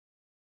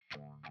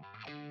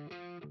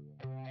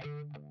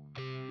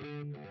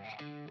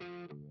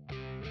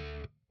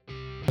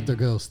But they're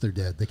ghosts. They're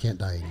dead. They can't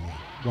die anymore.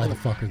 Why the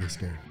fuck are they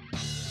scared?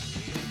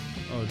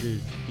 Oh,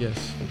 dude.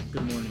 Yes.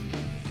 Good morning.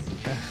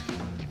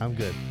 I'm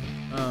good.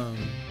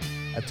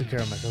 I took care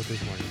of myself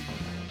this morning.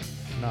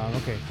 No, I'm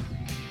okay.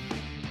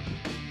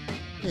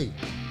 Hey,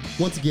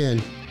 once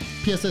again,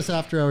 PSS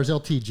After Hours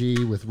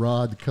LTG with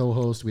Rod, the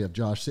co-host. We have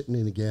Josh sitting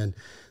in again.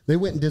 They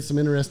went and did some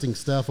interesting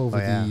stuff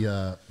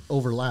over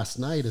over last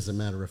night, as a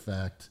matter of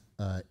fact,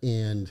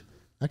 and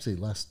actually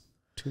last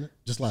night.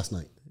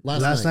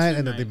 Last night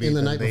and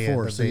the night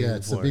before.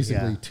 So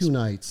basically 2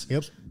 nights.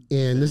 Yep.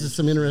 And this is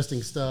some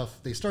interesting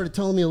stuff. They started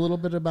telling me a little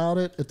bit about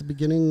it at the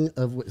beginning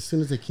of as soon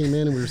as they came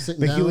in and we were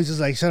sitting down. But he was just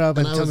like, shut up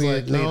and tell me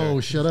later.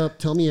 No, shut up.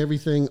 Tell me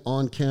everything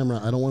on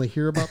camera. I don't want to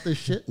hear about this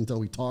shit until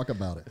we talk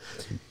about it.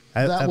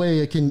 That way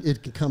it can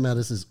come at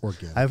us as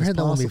organic. I've heard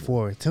that one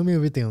before. Tell me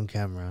everything on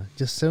camera.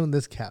 Just sit on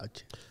this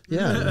couch.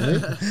 Yeah,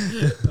 right?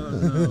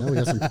 Now we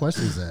got some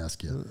questions to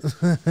ask you.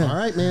 All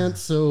right, man.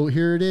 So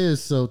here it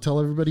is. So tell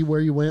everybody where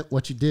you went,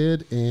 what you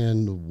did,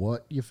 and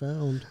what you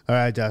found. All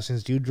right, Josh.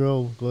 Since you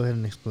drove, go ahead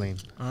and explain.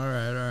 All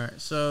right.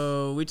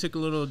 So we took a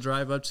little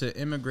drive up to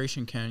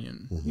Immigration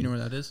Canyon. Mm-hmm. You know where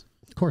that is?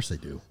 Of course they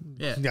do.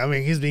 Yeah. I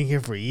mean, he's been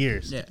here for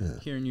years. Yeah.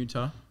 Here in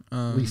Utah.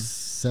 At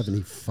least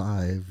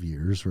 75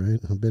 years, right?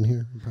 I've been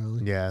here,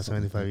 probably. Yeah,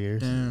 75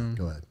 years. Damn.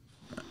 Go ahead.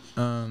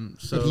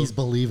 So And he's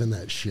believing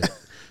that shit.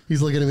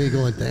 He's looking at me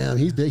going, damn,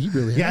 he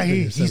really Yeah, has been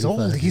here he's 75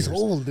 old. years. He's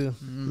old, dude.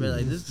 but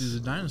like, this dude's a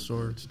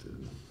dinosaur.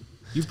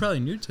 You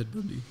probably knew Ted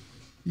Bundy.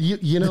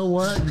 You know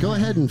what? Go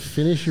ahead and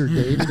finish your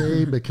day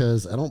today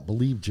because I don't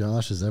believe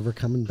Josh is ever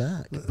coming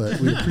back. But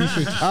we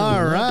appreciate you.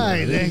 All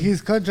right.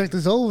 His contract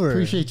is over.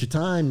 Appreciate your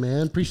time,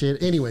 man. Appreciate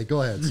it. Anyway,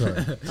 go ahead.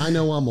 Sorry. I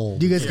know I'm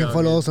old. You guys can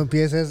follow us on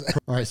PSS.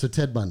 All right, so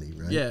Ted Bundy,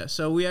 right? Yeah,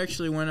 so we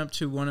actually went up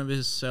to one of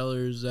his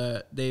cellars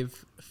that they've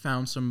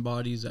found some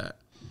bodies at.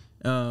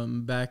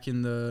 Back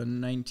in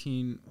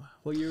the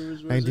what year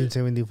was it?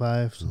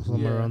 1975,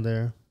 somewhere around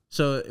there.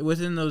 So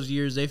within those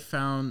years, they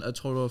found a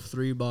total of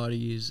 3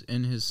 bodies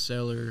in his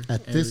cellar.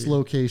 At this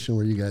location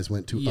where you guys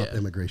went to up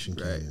Immigration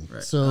Canyon.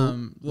 Right.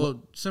 So,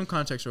 some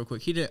context real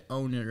quick. He didn't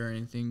own it or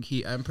anything.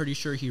 I'm pretty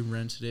sure he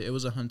rented it. It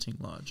was a hunting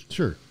lodge.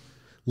 Sure.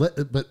 But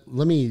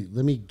let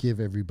me give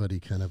everybody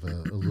kind of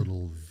a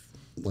little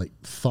like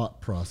thought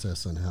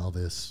process on how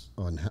this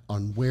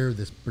on where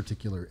this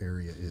particular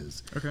area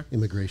is. Okay.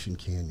 Immigration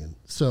Canyon.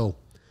 So,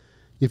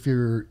 if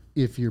you're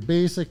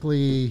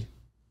basically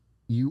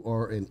you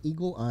are an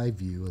eagle eye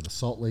view of the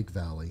Salt Lake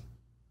Valley.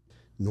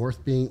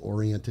 North being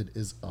oriented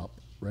is up,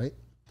 right?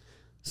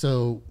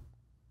 So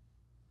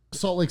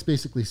Salt Lake's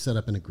basically set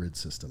up in a grid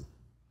system,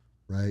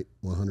 right?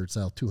 100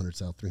 south, 200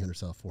 south, 300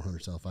 south,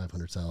 400 south,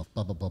 500 south,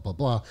 blah, blah, blah, blah,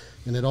 blah.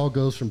 And it all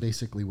goes from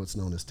basically what's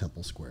known as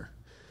Temple Square.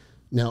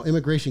 Now,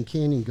 Immigration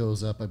Canyon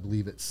goes up, I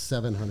believe it's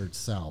 700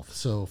 south.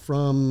 So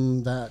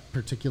from that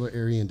particular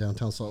area in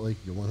downtown Salt Lake,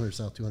 you're 100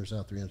 south, 200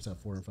 south, 300 south,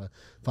 400,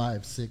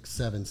 5, 6,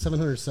 7.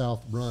 700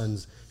 south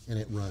runs, and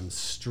it runs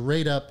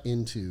straight up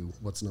into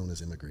what's known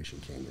as Immigration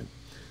Canyon.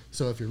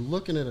 So if you're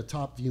looking at a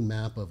top view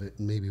map of it,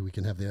 and maybe we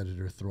can have the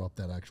editor throw up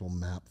that actual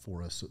map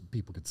for us so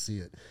people could see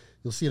it.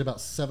 You'll see it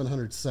about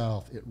 700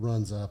 south. It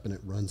runs up, and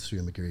it runs through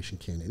Immigration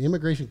Canyon.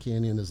 Immigration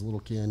Canyon is a little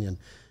canyon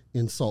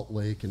in Salt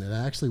Lake, and it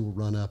actually will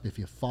run up if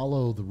you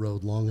follow the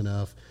road long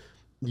enough.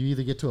 You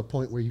either get to a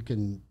point where you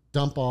can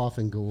dump off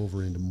and go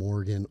over into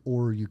Morgan,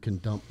 or you can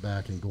dump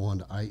back and go on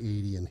to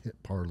I-80 and hit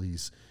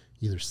Parley's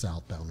either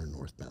southbound or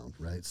northbound,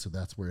 right? So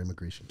that's where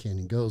Immigration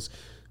Canyon goes,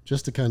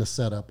 just to kind of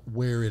set up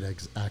where it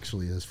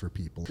actually is for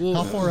people. Well,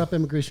 how far up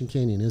Immigration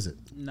Canyon is it?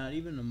 Not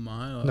even a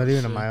mile. Not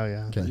even a mile,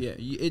 yeah. Okay. Yeah,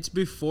 it's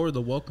before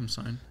the welcome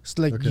sign. It's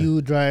like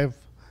you drive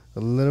a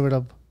little bit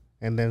up,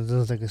 and then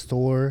there's like a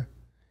store,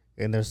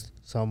 and there's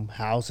some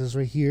houses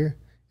right here,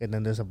 and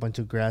then there's a bunch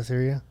of grass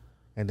area,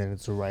 and then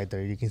it's right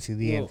there. You can see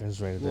the entrance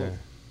right there.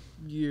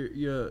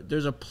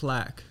 There's a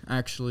plaque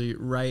actually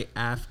right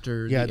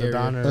after the area.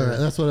 Donner.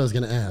 That's what I was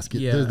going to ask.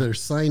 There's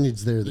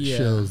signage there that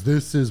shows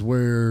this is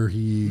where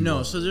he.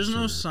 No, so there's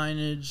no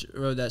signage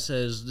that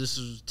says this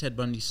is Ted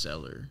Bundy's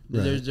cellar.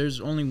 Right. There's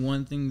only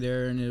one thing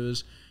there, and it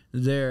was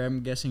there,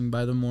 I'm guessing,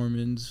 by the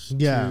Mormons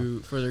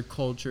for their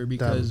culture,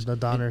 because the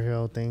Donner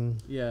Hill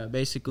thing. Yeah,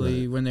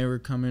 basically when they were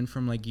coming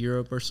from like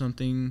Europe or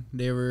something,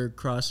 they were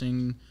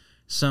crossing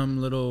some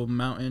little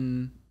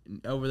mountain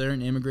over there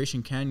in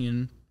Immigration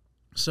Canyon,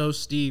 so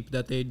steep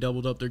that they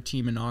doubled up their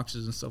team in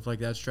oxes and stuff like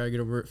that to try to get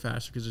over it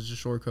faster because it's a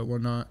shortcut,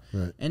 whatnot.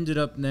 Right. Ended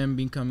up them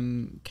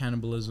becoming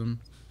cannibalism.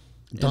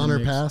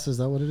 Donner Pass, is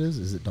that what it is?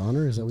 Is it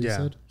Donner? Is that what you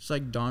said? It's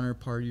like Donner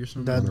Party or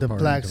something. The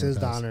plaque says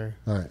Donner.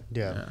 All right.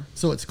 Yeah.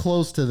 So it's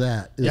close to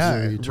that.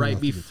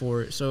 Right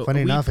before it. So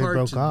funny enough, we it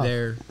broke parked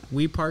there. off.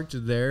 We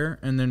parked there,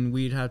 and then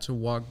we'd have to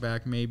walk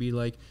back maybe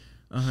like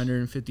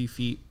 150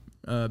 feet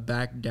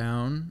back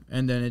down,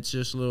 and then it's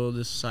just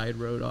this side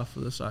road off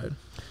of the side.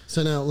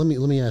 So now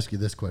let me ask you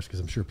this question,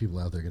 because I'm sure people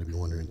out there are going to be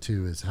wondering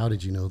too, is how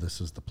did you know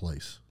this is the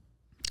place?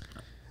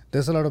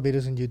 There's a lot of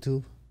videos on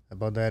YouTube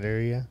about that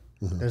area.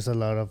 Mm-hmm. There's a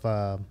lot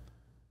of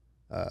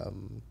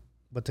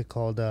what's it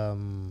called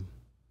on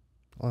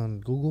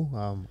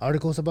Google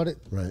articles about it.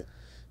 Right.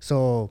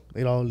 So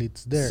it all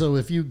leads there. So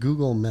if you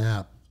Google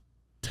map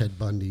Ted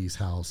Bundy's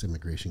house,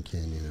 Immigration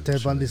Canyon,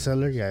 Ted Bundy's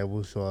cellar, yeah, it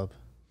will show up.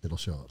 it'll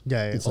show up.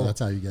 Yeah, And so that's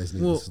how you guys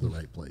knew this is the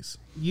right place.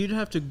 You'd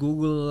have to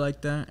Google it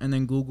like that, and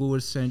then Google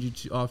would send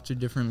you off to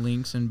different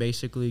links and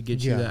basically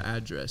get you the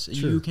address.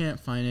 Sure. You can't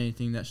find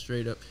anything that's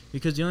straight up,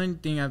 because the only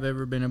thing I've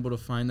ever been able to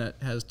find that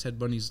has Ted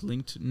Bundy's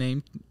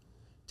name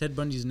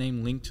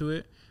linked to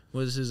it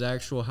was his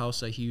actual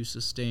house that he used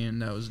to stay in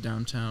that was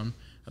downtown,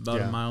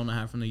 about a mile and a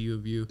half from the U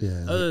of U.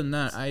 Yeah. Other than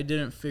that, I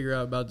didn't figure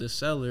out about this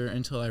cellar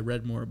until I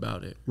read more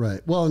about it. Right.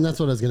 Well, and that's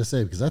what I was going to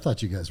say, because I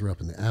thought you guys were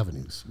up in the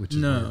avenues, which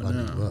is where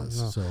Bundy was.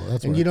 No. So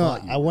that's And where you know, I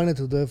thought you I wanted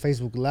to do a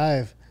Facebook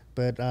Live,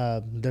 but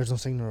there's no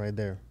signal right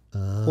there.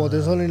 Well,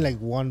 there's only like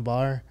one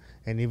bar,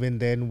 and even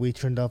then we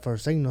turned off our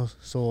signals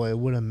so it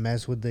wouldn't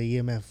mess with the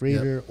EMF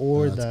reader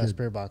or the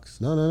spirit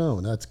box.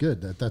 No. That's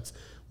good. That's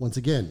once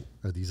again,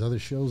 are these other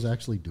shows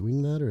actually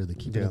doing that, or are they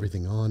keeping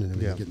everything on and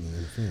everything getting the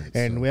interference?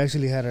 And we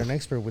actually had an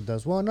expert with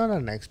us. Well, not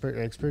an expert,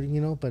 you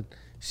know, but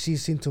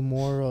she's into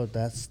more of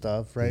that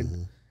stuff, right?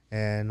 Mm-hmm.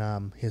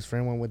 And his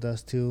friend went with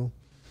us too.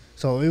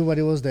 So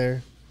everybody was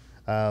there.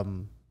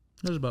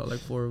 There's about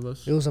like 4 of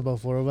us. It was about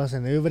 4 of us,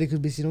 and everybody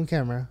could be seen on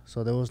camera.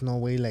 So there was no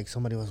way like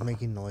somebody was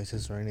making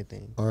noises or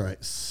anything. All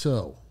right.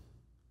 So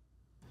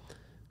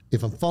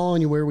if I'm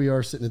following you where we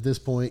are sitting at this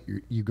point,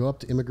 you go up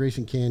to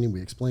Immigration Canyon.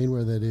 We explain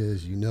where that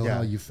is. You know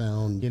how you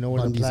found where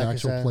Bundy's the plaque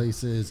actual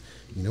place is.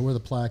 You know where the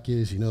plaque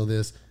is. You know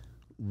this.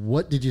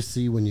 What did you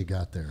see when you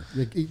got there?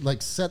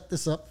 Like set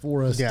this up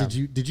for us. Yeah.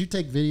 Did you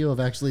take video of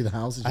actually the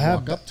house as you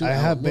walk up to it? I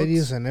have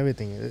videos and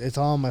everything. It's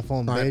all on my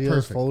phone. All right, videos,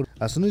 perfect. photos.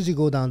 As soon as you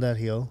go down that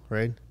hill,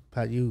 right,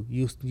 Pat, you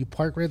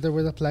park right there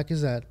where the plaque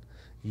is at.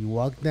 You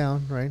walk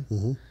down, right?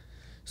 Mm-hmm.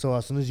 So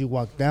as soon as you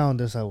walk down,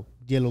 there's a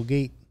yellow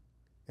gate,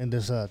 and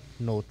there's a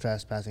no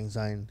trespassing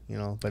sign, you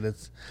know, but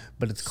it's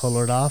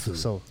colored off.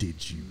 So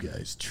did you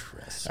guys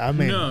trespass? I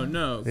mean,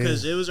 no,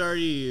 because it was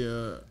already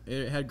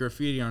it had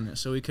graffiti on it,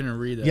 so we couldn't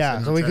read that.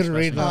 Yeah, so we couldn't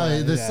read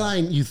that. The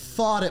sign, you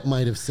thought it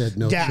might have said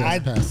no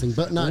trespassing,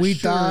 but not we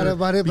sure. thought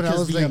about it, but I because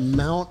was the like,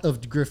 amount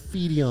of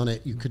graffiti on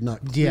it, you could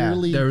not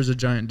clearly There was a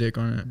giant dick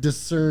on it.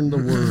 discern the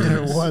words.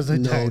 There was a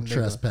no giant dick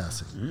on it.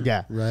 trespassing.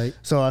 yeah. Right?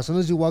 So as soon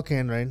as you walk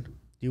in, right,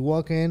 you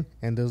walk in,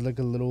 and there's like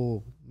a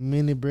little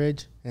mini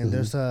bridge, and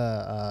there's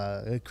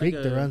a creek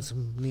that runs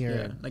near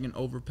it. Like an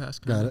overpass.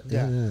 Got it.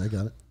 Yeah. Yeah, I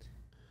got it.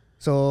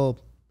 So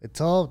it's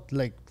all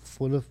like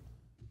full of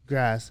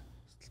grass,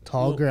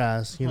 tall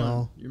grass, you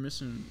know. You're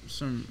missing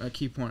a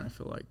key point. I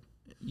feel like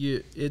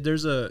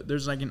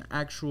there's like an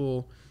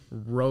actual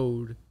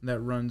road that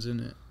runs in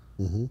it.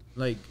 Mm-hmm.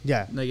 Like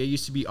it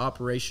used to be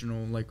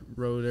operational, like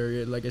road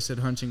area. Like I said,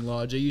 hunting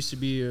lodge. It used to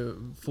be a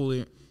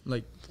fully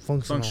like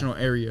functional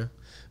area.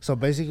 So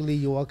basically,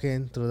 you walk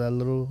in through that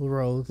little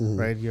road,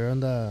 right? You're on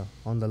the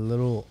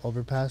little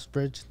overpass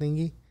bridge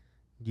thingy.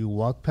 You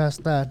walk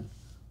past that,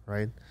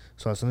 right?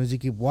 So as soon as you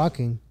keep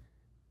walking,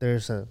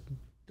 there's a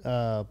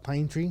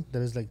pine tree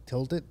that is like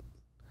tilted.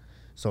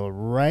 So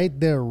right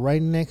there,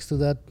 right next to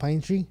that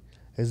pine tree,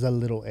 is that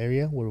little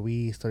area where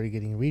we started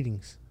getting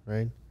readings,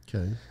 right?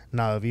 Okay.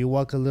 Now, if you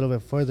walk a little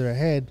bit further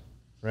ahead,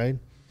 right,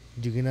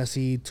 you're gonna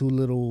see 2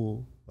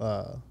 little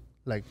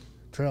like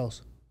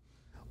trails.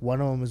 One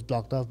of them is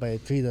blocked off by a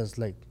tree that's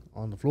like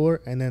on the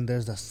floor, and then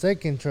there's the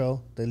second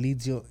trail that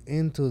leads you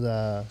into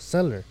the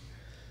cellar.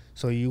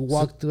 So you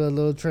walk through a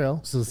little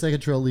trail. So the second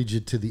trail leads you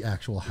to the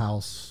actual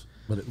house,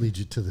 but it leads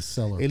you to the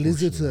cellar. It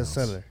leads you portion to the of house.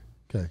 cellar.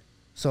 Okay.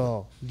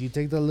 So you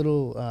take the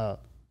little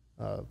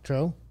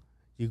trail,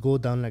 you go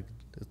down like,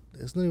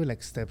 it's not even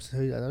like steps.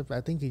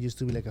 I think it used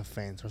to be like a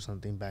fence or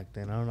something back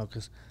then. I don't know,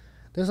 because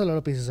there's a lot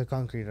of pieces of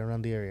concrete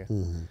around the area.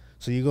 Mm-hmm.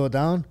 So you go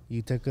down,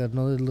 you take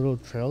another little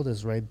trail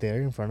that's right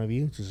there in front of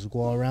you. Just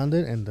go around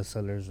it, and the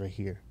cellar is right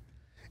here.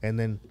 And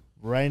then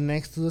right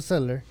next to the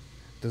cellar,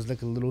 there's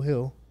like a little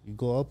hill. You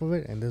go up of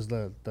it, and there's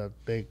the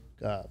big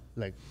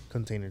like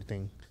container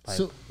thing.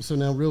 Pipe. So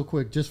now real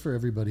quick, just for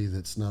everybody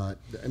that's not,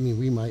 I mean,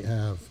 we might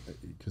have,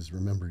 because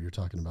remember you're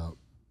talking about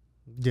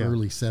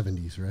early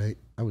 70s, right?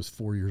 I was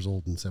 4 years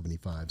old in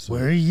 75. So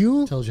where are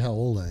you? Tells you how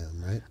old I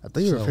am, right? I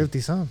thought you were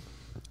 50 some.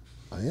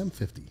 I am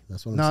 50.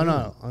 That's what I'm saying.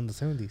 No, on the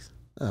 70s.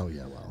 Oh,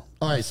 yeah, well.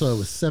 All right, so I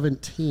was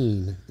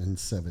 17 in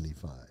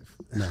 75.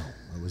 No,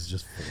 I was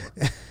just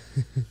 4.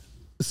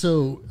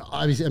 So,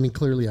 obviously, I mean,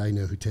 clearly I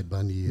know who Ted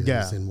Bundy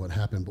is and what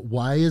happened, but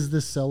why is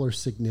this cellar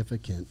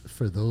significant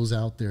for those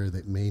out there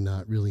that may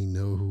not really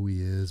know who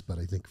he is? But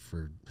I think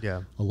for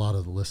a lot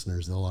of the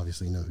listeners, they'll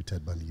obviously know who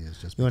Ted Bundy is.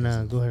 Just you want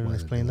to go ahead and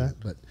explain that?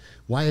 But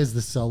why is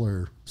the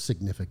cellar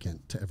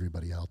significant to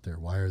everybody out there?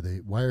 Why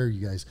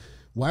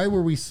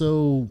were we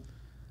so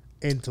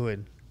into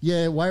it?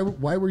 Yeah, why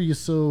were you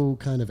so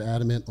kind of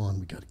adamant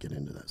on we got to get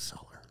into that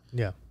cellar?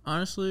 Yeah.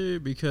 Honestly,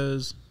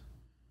 because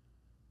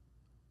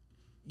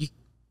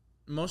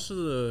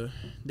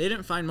they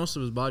didn't find most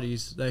of his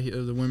bodies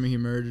of the women he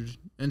murdered,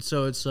 and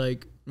so it's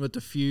like with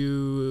the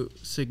few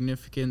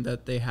significant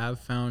that they have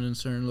found in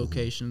certain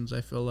locations,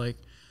 I feel like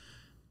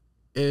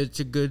it's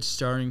a good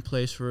starting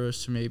place for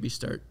us to maybe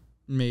start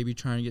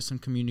trying to get some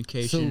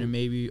communication and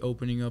maybe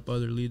opening up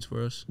other leads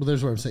for us. Well,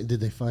 there's what I'm saying. Did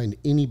they find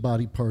any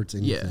body parts,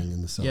 anything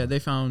in the cellar? Yeah, they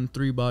found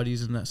 3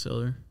 bodies in that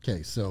cellar.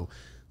 Okay, so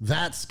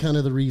that's kind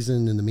of the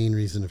reason and the main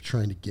reason of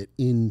trying to get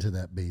into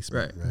that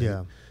basement, right?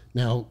 Yeah.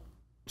 Now,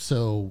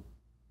 so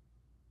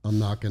I'm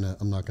gonna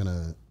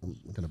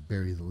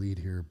bury the lead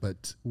here,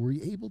 but were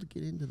you able to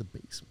get into the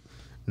basement?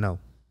 No.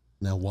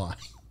 Now, why?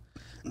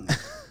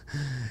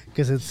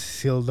 Because it's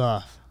sealed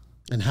off.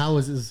 And how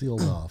is it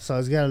sealed off? So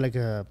it's got like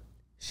a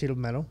sheet of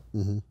metal,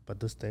 Mm-hmm. but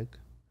this thick,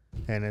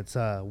 and it's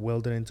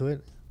welded into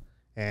it,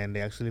 and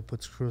they actually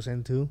put screws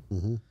in too.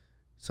 Mm-hmm.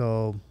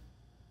 So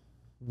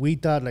we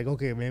thought like,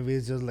 okay, maybe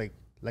it's just like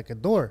a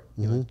door,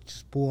 you know,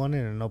 just pull on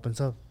it and it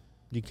opens up.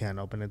 You can't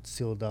open it,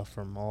 sealed off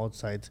from all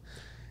sides.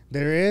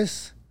 There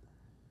is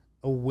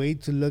a way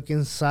to look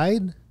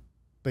inside,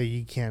 but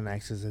you can't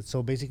access it.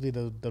 So basically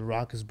the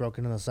rock is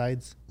broken on the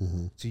sides,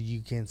 so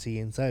you can see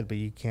inside, but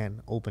you can't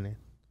open it.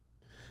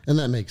 And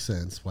that makes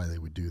sense why they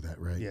would do that,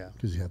 right? Yeah.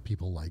 Because you have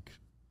people like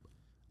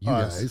you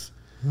Us. guys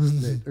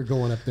that are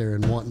going up there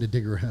and wanting to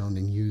dig around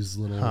and use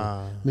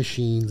little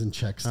machines and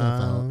check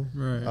stuff out.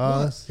 Right.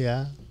 Us,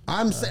 yeah.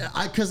 I'm saying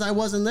because I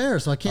wasn't there,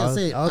 so I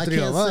can't all three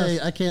of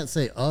us. I can't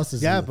say us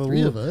as Yeah, the but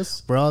 3 of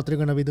us. We're all 3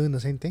 gonna be doing the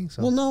same thing.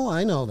 So Well, no,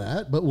 I know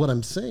that, but what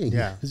I'm saying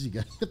Yeah. is you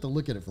have to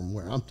look at it from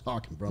where I'm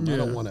talking from. Yeah. I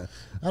don't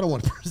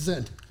want to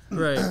present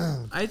Right.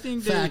 I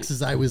think facts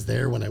as I was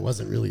there when I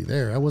wasn't really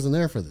there. I wasn't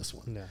there for this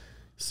one. yeah.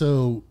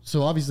 So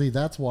obviously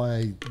that's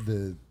why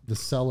the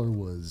cellar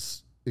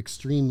was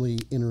extremely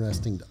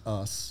interesting to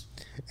us.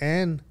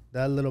 And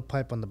that little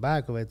pipe on the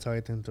back of it,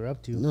 sorry to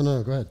interrupt you,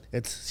 No, go ahead.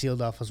 it's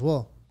sealed off as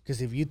well.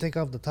 Because if you take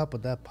off the top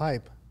of that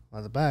pipe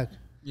on the back,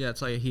 yeah,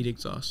 it's like a heat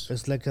exhaust.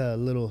 it's like a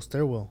little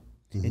stairwell,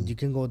 and you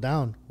can go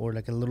down, or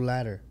like a little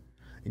ladder,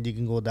 and you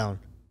can go down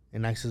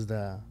and access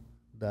the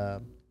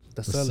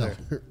cellar.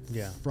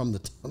 Yeah, From the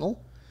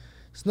tunnel.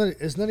 it's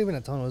not even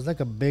a tunnel. It's like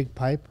a big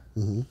pipe,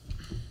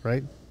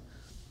 right,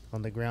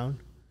 on the ground,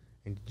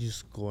 and you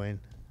just go in.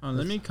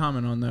 Let me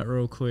comment on that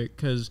real quick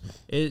because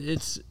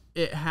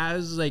it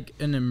has like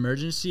an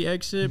emergency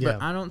exit, but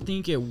Yeah. I don't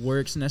think it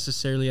works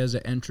necessarily as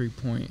an entry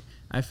point.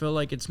 I feel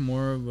like it's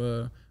more of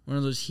one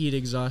of those heat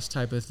exhaust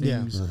type of Yeah.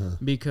 things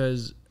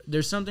because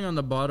there's something on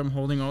the bottom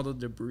holding all the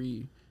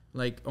debris,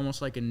 like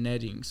almost like a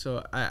netting.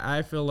 So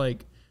I feel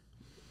like,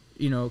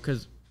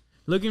 because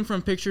looking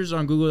from pictures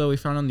on Google that we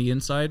found on the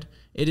inside,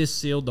 it is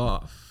sealed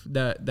off,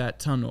 that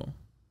tunnel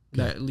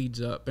that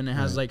leads up, and it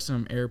has like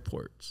some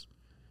airports.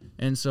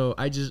 And so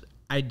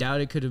I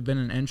doubt it could have been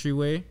an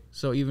entryway.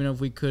 So even if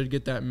we could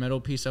get that metal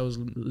piece that was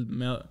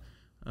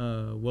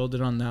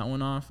welded on that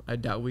one off, I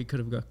doubt we could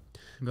have gone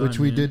Which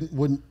we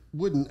in.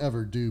 wouldn't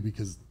ever do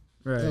because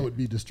Right. that would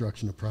be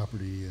destruction of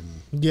property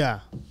and Yeah,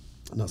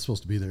 not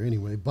supposed to be there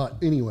anyway. But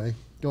anyway,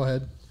 go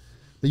ahead.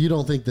 But you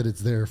don't think that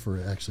it's there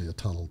for actually a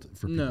tunnel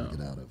for people No. to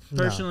get out of?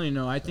 Personally,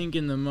 no. I think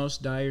in the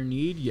most dire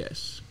need,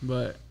 yes.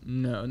 But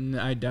no,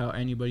 I doubt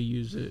anybody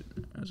used it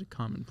as a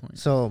common point.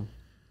 so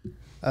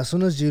as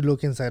soon as you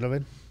look inside of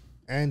it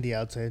and the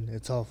outside,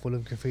 it's all full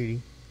of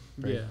graffiti.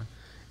 Right? Yeah.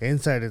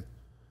 Inside it,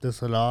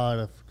 there's a lot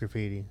of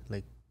graffiti,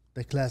 like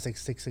the classic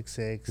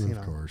 666,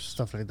 Of course.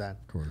 stuff like that.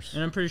 Of course.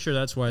 And I'm pretty sure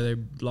that's why they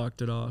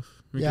blocked it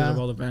off because Yeah. of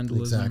all the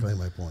vandalism. Exactly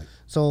my point.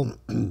 So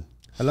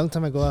a long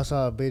time ago, I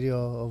saw a video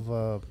of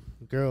a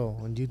girl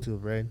on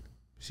YouTube, right?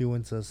 She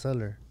went to a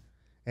cellar,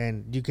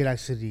 and you could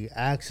actually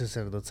access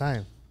it at the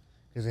time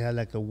because they had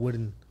like a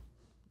wooden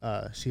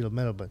sheet of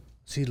metal, but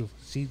seat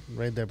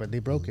right there, but they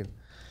broke it.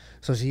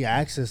 So she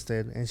accessed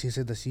it, and she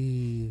said that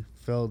she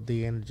felt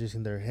the energies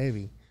in there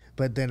heavy.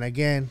 But then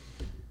again,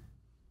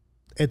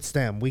 it's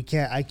them.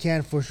 I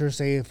can't for sure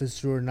say if it's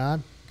true or not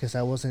because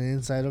I wasn't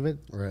inside of it.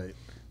 Right.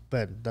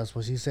 But that's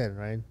what she said,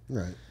 right?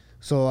 Right.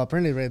 So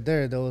apparently, right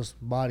there, there was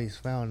bodies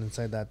found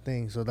inside that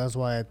thing. So that's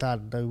why I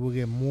thought that we'll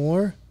get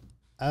more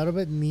out of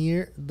it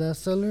near the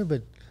cellar.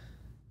 But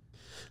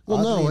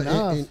Well, no.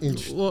 oddly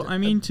enough, Well, I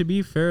mean, to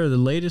be fair, the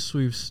latest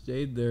we've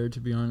stayed there, to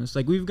be honest,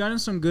 like we've gotten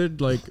some good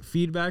like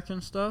feedback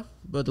and stuff,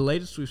 but the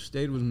latest we've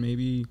stayed was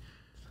maybe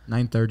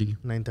 9:30.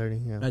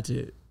 9:30. Yeah. That's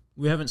it.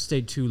 We haven't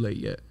stayed too late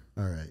yet.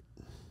 All right.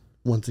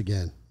 Once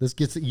again, this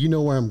gets you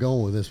know where I'm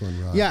going with this one,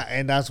 Rob. Yeah,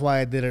 and that's why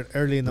I did it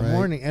early in the Right.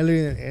 morning, early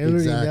in the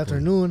Exactly.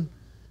 afternoon, and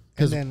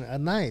 'Cause- then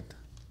at night.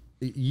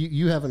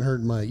 You haven't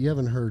heard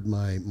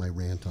my my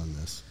rant on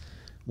this.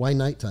 Why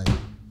nighttime?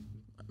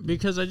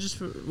 Because I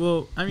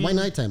mean, Why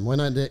nighttime? Why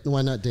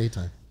not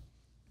daytime?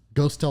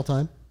 Ghosts tell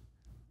time.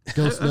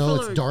 Ghosts I know feel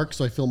it's like- dark,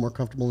 so I feel more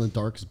comfortable in the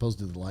dark as opposed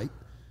to the light.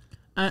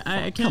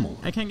 I come can't on.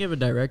 I can't give a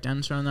direct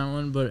answer on that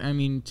one, but I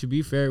mean, to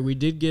be fair, we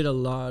did get a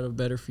lot of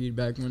better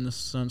feedback when the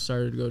sun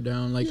started to go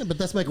down. Like, Yeah, but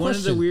that's my one of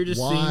question. the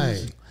weirdest Why?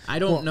 things. I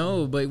don't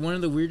know, but one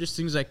of the weirdest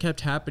things that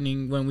kept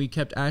happening when we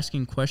kept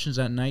asking questions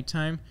at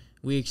nighttime,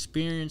 we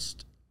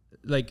experienced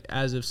like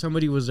as if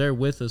somebody was there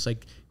with us.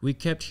 Like we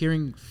kept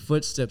hearing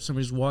footsteps,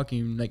 somebody's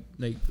walking, like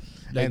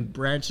And-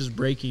 branches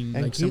breaking,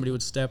 and like keep- somebody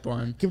would step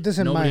on. keep this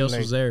in Nobody mind, else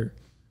like- was there.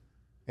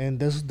 And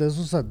this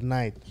was at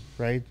night,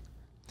 right?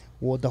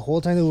 Well, the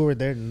whole time that we were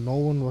there, no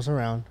one was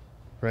around,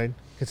 right?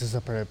 Because it's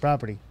a private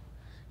property.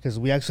 Because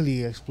we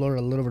actually explored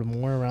a little bit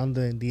more around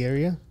the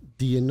area.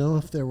 Do you know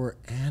if there were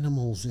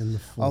animals in the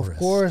forest? Of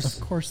course.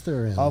 Of course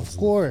there are animals Of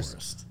course. in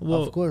the forest.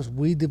 Well, Of course,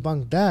 we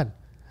debunked that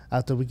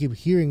after we keep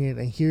hearing it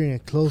and hearing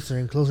it closer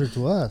and closer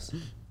to us.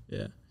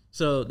 Yeah.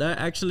 So that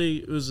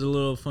actually was a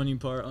little funny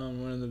part on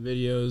one of the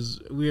videos.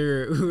 We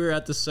were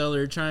at the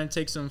cellar trying to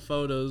take some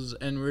photos,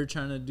 and we are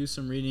trying to do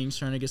some readings,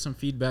 trying to get some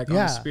feedback on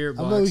the spirit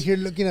box. I'm over here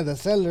looking at the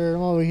cellar.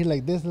 I'm over here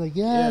like this, like,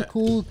 yeah,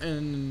 cool.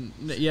 And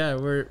yeah,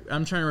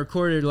 I'm trying to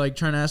record it, like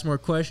trying to ask more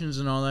questions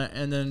and all that.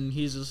 And then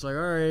he's just like,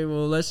 all right,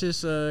 well, let's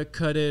just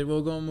cut it.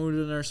 We'll go move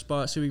it in our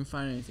spot, see if we can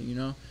find anything, you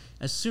know?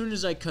 As soon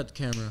as I cut the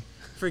camera,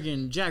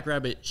 freaking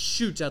jackrabbit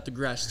shoots out the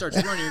grass, starts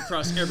running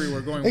across everywhere,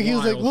 going And he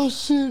was wild. like, oh,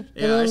 shit.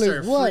 Yeah, I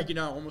started like, freaking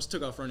out, almost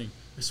took off running.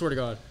 I swear to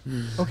God.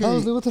 Okay. I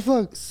was like, what the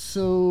fuck?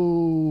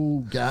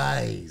 So,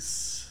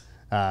 guys,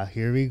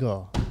 Here we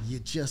go. you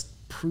just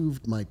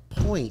proved my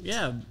point.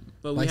 Yeah,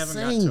 but By we haven't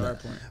got saying to our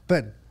that. point.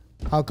 But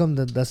how come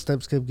the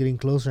steps kept getting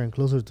closer and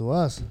closer to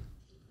us?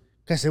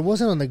 Because it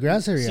wasn't on the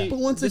grass area. See, But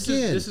once this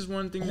again- this is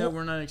one thing that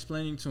we're not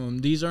explaining to him.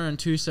 These are on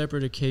two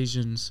separate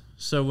occasions.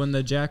 So when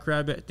the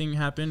jackrabbit thing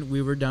happened,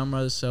 we were down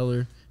by the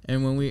cellar,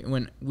 and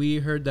when we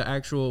heard the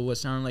actual what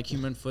sounded like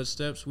human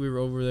footsteps, we were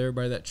over there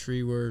by that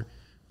tree where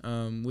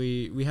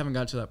we haven't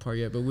got to that part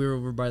yet, but we were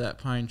over by that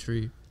pine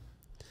tree.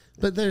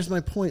 But there's my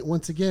point.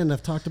 Once again,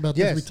 I've talked about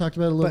Yes, this. We talked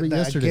about it a little but bit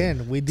yesterday.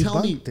 again, we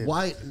Tell me debunked it.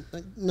 why.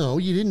 No,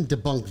 you didn't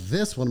debunk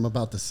this, what I'm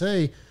about to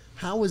say.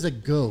 How is a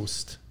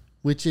ghost,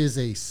 which is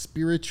a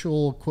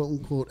spiritual, quote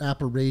unquote,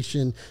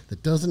 apparition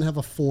that doesn't have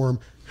a form,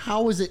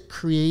 how is it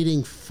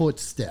creating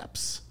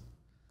footsteps?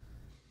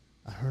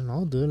 I don't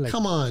know, dude. Like,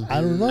 Come on,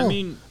 I don't dude. know. I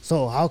mean-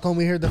 so how come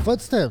we heard the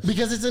footsteps?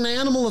 Because it's an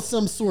animal of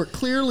some sort.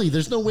 Clearly,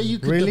 there's no way you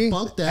could Really?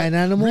 debunk that. An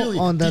animal Really.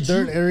 on the Did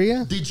dirt you-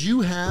 area? Did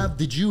you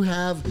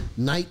have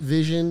night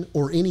vision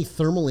or any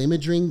thermal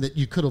imaging that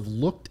you could have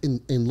looked in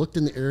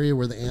the area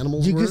where the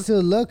animals You were? can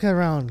still look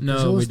around. 'cause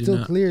No, it was we did still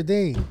not. clear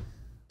day.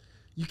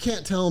 You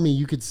can't tell me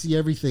you could see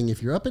everything.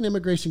 If you're up in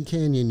Immigration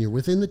Canyon, you're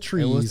within the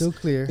trees. still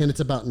clear. And it's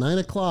about 9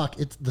 o'clock.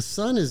 The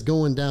sun is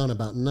going down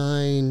about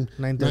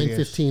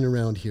 9:15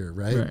 around here,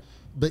 right? Right.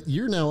 But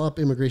you're now up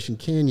Immigration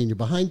Canyon. You're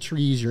behind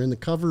trees. You're in the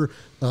cover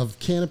of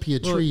canopy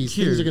of Well, trees.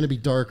 here- Things are going to be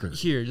darker.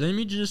 Here, let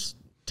me just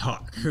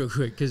talk real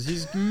quick because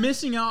he's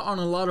missing out on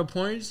a lot of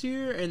points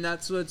here, and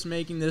that's what's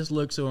making this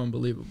look so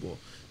unbelievable.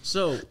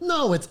 So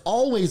No, it's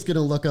always going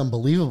to look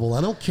unbelievable.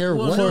 I don't care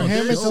Well, what. no, For him,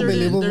 there's it's certain-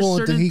 unbelievable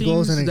there's until he certain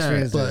goes and things that-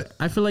 experiences but- it.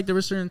 I feel like there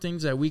were certain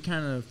things that we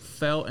kind of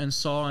felt and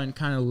saw and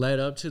kind of led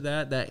up to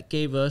that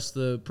gave us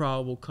the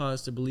probable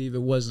cause to believe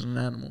it wasn't an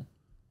animal.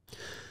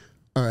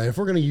 All right, if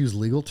we're going to use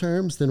legal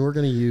terms, then we're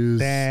going to use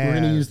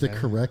the Damn.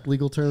 correct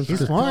legal terms. He's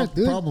because smart,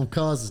 dude. Probable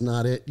cause is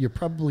not it. You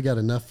probably got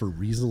enough for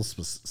reasonable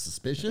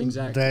suspicion.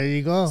 Exactly. There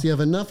you go. So you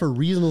have enough for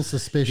reasonable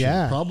suspicion.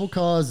 Yeah. Probable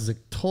cause is a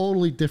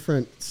totally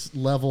different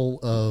level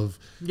of.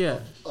 Yeah.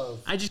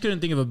 I just couldn't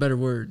think of a better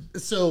word.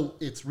 So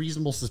it's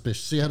reasonable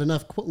suspicion. So you had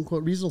enough quote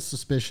unquote reasonable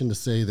suspicion to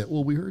say that,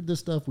 well, we heard this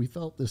stuff, we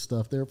felt this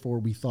stuff, therefore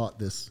we thought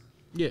this.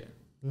 Yeah.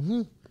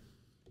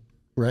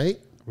 Right?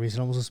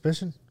 Reasonable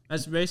suspicion.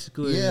 That's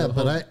basically Yeah, the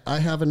but whole- I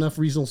have enough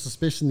reasonable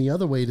suspicion the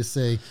other way to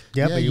say,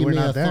 Yeah, but you were may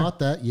not have there. thought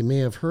that, you may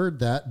have heard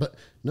that, but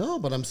no,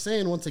 but I'm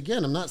saying once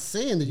again, I'm not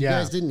saying that you Yeah.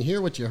 guys didn't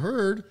hear what you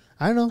heard.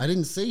 I know. I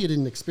didn't say you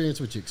didn't experience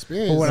what you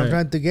experienced. But what I'm Right.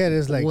 trying to get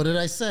is like, What did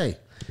I say?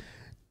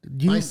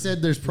 you, I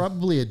said there's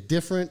probably a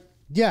different.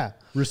 yeah,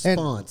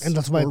 response and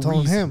that's why I or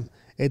told reason.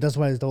 him. That's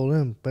why I told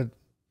him. But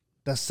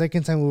the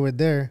second time we were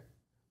there,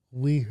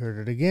 we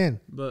heard it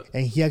again, But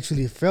and he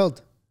actually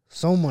felt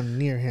someone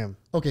near him.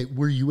 Okay,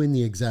 were you in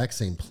the exact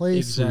same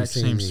place? Were you Exact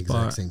saying same the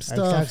spot. exact same stuff?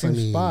 Exact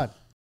same spot.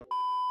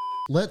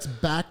 Let's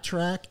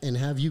backtrack and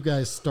have you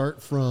guys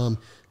start from.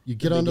 You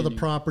get onto the beginning.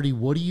 property.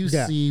 What do you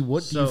Yeah. see?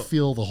 What do you So-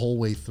 feel the whole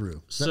way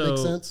through? Does that make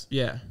sense?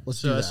 Yeah. Let's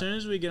so do as that. soon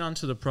as we get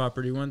onto the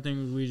property, one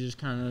thing we just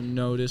kind of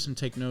notice and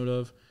take note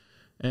of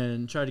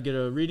and try to get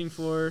a reading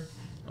for.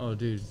 Oh,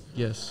 dude.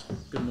 Yes.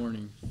 Good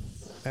morning.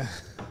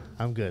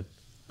 I'm good.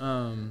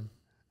 Um.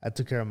 I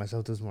took care of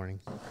myself this morning.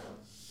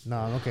 No,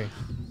 I'm okay.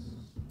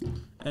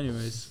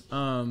 Anyways,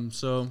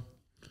 so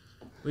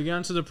we got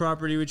onto the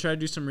property. We tried to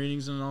do some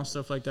readings and all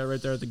stuff like that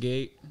right there at the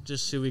gate,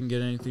 just see if we can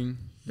get anything.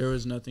 There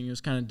was nothing. It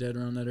was kind of dead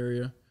around that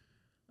area.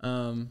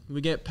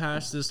 We get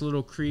past this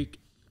little creek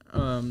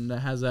that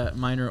has that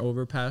minor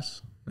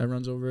overpass that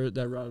runs over it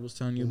that Rod was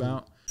telling you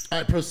about. All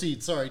right,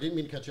 proceed. Sorry, didn't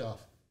mean to cut you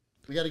off.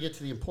 We got to get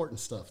to the important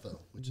stuff though,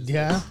 which is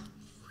Yeah,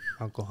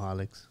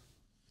 alcoholics.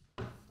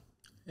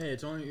 Hey,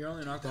 you're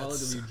only an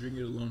alcoholic if you drink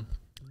it alone.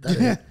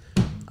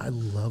 I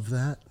love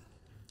that.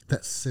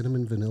 That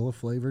cinnamon vanilla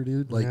flavor,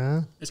 dude. Like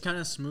Yeah, It's kind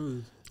of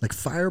smooth. like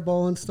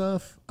Fireball and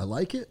stuff. I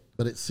like it,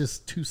 but it's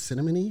just too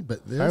cinnamony.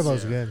 But this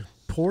Fireball's good.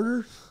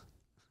 porter,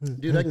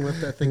 dude, I can lift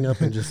that thing up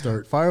and just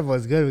start.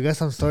 Fireball's good. We got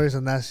some stories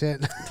on that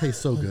shit.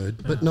 Tastes so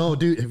good. But no,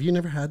 dude, have you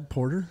never had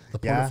porter? The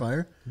porter Yeah.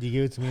 fire? You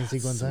gave it to me and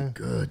Zeke one So time.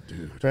 good,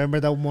 dude.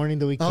 Remember that morning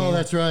that we came? Oh,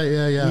 that's right.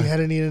 Yeah, yeah. We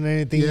hadn't eaten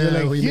anything. You're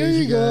like, we here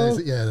made you go.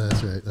 guys. Yeah,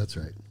 that's right. That's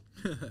right.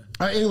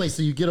 All right, anyway,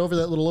 so you get over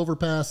that little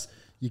overpass.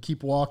 You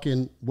keep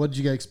walking. What did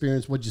you get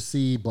experience? What did you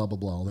see? Blah, blah,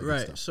 blah. All that good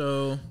Right. stuff.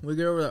 So we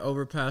get over that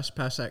overpass,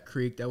 past that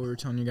creek that we were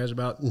telling you guys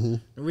about.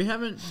 Mm-hmm. We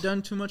haven't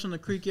done too much on the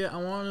creek yet. I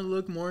want to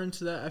look more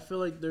into that. I feel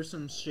like there's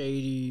some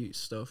shady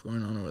stuff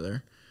going on over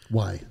there.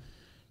 Why?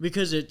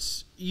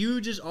 Because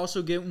you just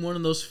also get one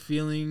of those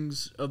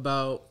feelings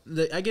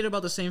I get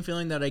about the same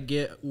feeling that I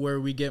get where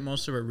we get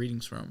most of our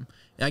readings from.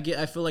 I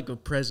feel like a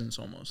presence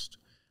almost.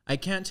 I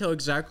can't tell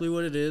exactly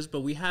what it is,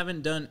 but we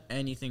haven't done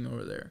anything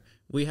over there.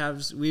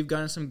 We've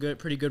gotten some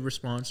pretty good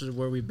responses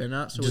where we've been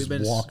at. So Just we've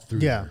been walk through.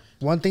 Yeah. There.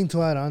 One thing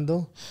to add on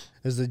though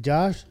is that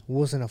Josh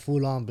wasn't a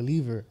full-on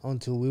believer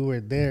until we were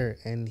there,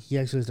 and he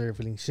actually started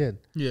feeling shit.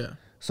 Yeah.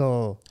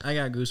 So I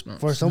got goosebumps.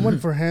 for someone,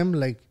 for him,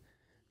 like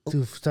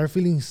to start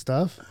feeling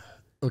stuff.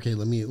 Okay,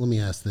 let me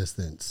ask this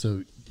then.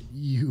 So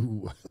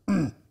you,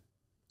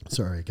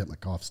 sorry, I got my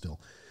cough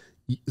still.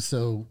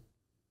 So,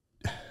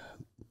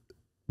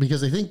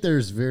 because I think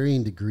there's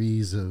varying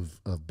degrees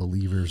of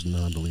believers and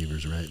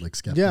non-believers, right? Like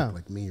skeptic,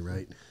 like me,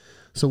 right?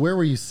 So where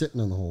were you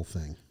sitting on the whole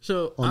thing?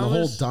 So on the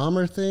whole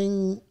Dahmer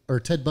thing or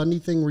Ted Bundy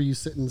thing, were you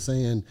sitting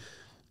saying,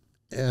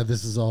 "Yeah,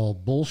 this is all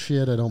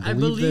bullshit. I don't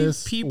believe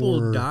this."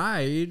 People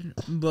died,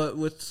 but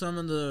with some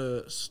of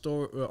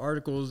the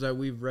articles that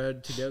we've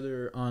read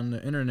together on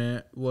the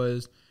internet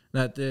was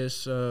that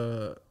this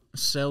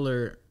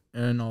Cellar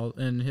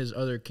and his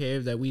other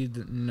cave that we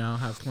now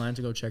have planned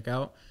to go check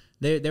out,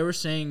 they were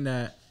saying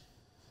that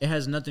it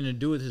has nothing to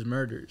do with his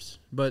murders,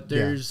 but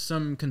there's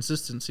some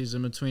consistencies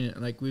in between it.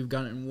 Like we've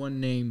gotten one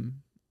name,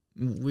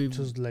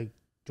 Just like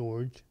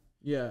George.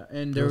 Yeah,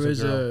 and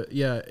there's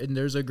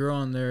a girl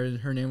on there.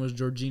 Her name was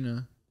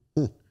Georgina,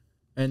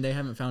 and they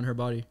haven't found her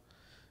body.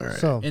 All right.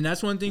 So And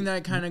that's one thing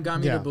that kind of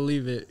got me to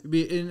believe it.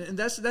 And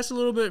that's a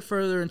little bit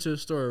further into the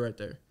story right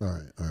there. All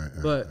right.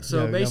 But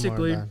so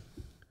basically,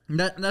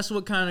 that's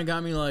what kind of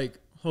got me like,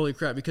 holy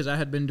crap, because I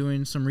had been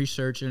doing some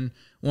research, and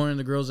one of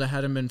the girls that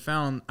hadn't been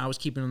found, I was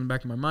keeping in the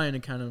back of my mind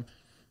and kind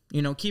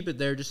of, keep it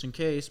there just in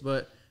case.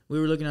 But we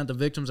were looking at the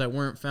victims that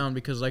weren't found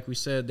because, like we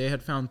said, they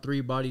had found 3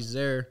 bodies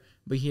there,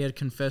 but he had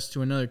confessed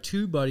to another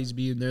 2 bodies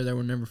being there that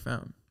were never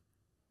found.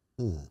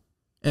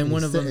 And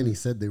one of them, and he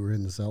said they were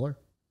in the cellar.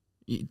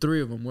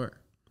 3 of them were.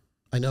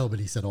 I know, but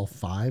he said all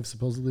 5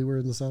 supposedly were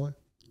in the cellar.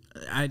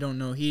 I don't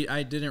know.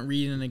 I didn't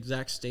read an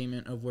exact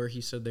statement of where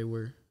he said they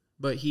were,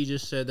 but he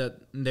just said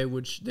that they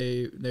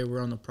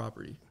were on the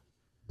property.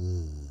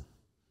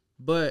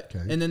 But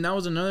and then that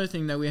was another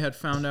thing that we had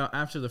found out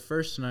after the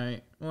first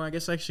night. Well, I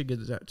guess I should get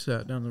to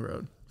that down the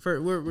road.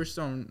 We're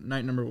still on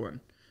night number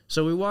 1.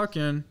 So we walk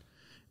in,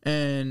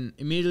 and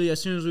immediately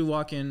as soon as we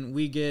walk in,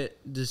 we get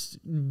this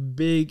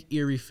big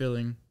eerie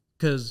feeling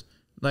because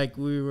like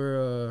we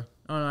were.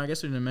 Oh no, I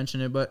guess we didn't mention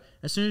it, but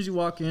as soon as you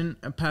walk in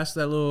and past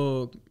that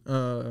little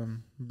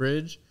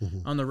bridge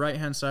on the right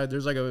hand side,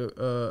 there's like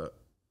a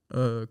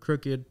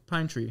crooked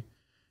pine tree,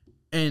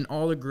 and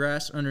all the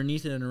grass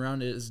underneath it and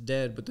around it is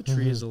dead, but the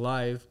tree is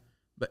alive.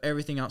 But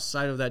everything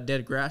outside of that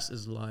dead grass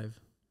is alive,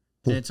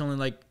 and it's only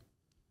like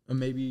a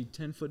maybe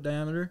 10-foot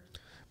diameter.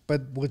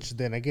 But which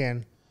then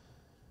again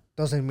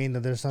doesn't mean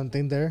that there's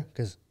something there,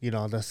 because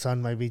the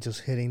sun might be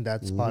just hitting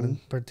that spot in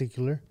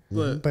particular.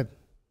 But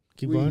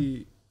keep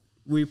going.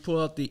 We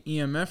pull out the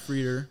EMF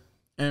reader,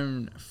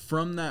 and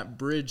from that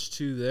bridge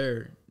to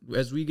there,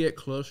 as we get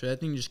closer, that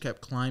thing just kept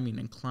climbing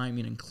and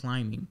climbing and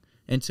climbing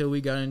until we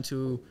got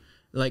into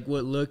like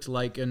what looked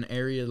like an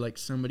area like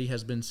somebody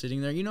has been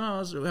sitting there. You know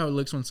how it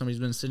looks when somebody's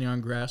been sitting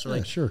on grass, or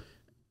like sure.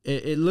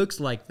 It looks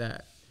like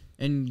that.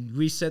 And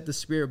we set the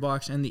spirit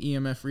box and the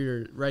EMF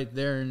reader right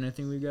there, and I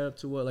think we got up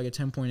to like a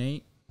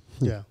 10.8.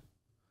 Yeah.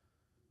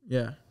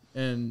 Yeah,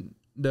 and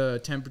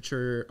the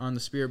temperature on the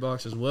spirit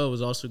box as well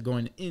was also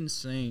going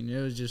insane.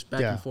 It was just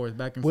back and forth,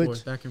 back and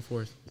forth, back and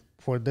forth.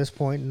 For this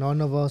point, none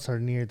of us are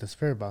near the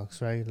spirit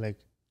box, right? Like,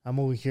 I'm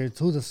over here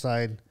to the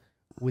side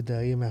with the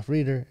EMF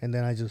reader, and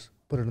then I just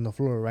put it on the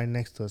floor right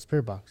next to the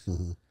spirit box.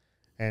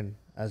 And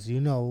as you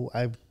know,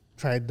 I've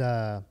turned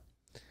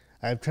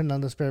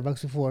on the spirit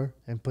box before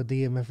and put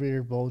the EMF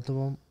reader, both of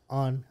them,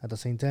 on at the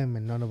same time,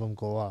 and none of them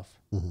go off.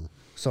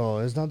 So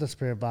it's not the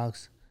spirit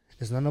box.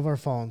 It's none of our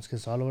phones,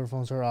 because all of our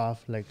phones are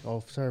off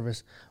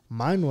service.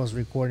 Mine was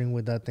recording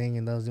with that thing,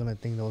 and that was the only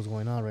thing that was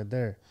going on right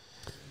there.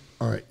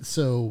 All right,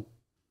 so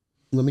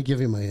let me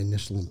give you my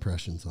initial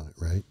impressions on it,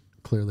 right?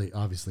 Clearly,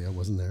 obviously, I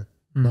wasn't there.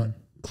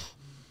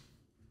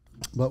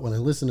 But when I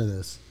listen to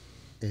this,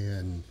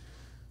 and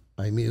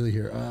I immediately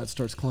hear, it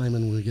starts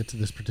climbing when we get to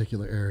this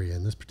particular area.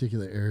 In this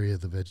particular area,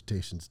 the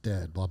vegetation's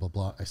dead, blah, blah,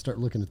 blah. I start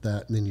looking at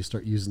that, and then you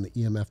start using the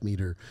EMF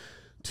meter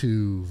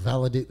to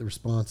validate the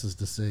responses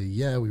to say,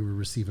 yeah, we were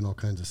receiving all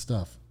kinds of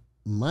stuff.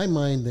 My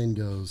mind then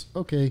goes,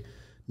 okay,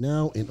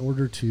 now in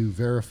order to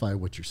verify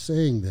what you're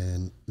saying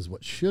then is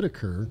what should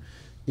occur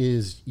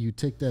is you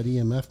take that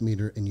EMF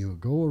meter and you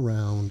go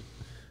around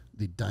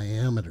the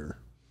diameter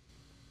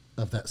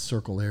of that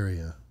circle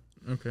area.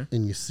 Okay.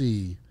 And you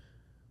see,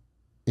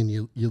 and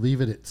you leave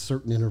it at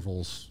certain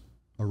intervals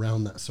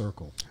around that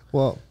circle.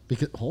 Well,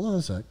 because hold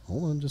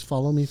on, just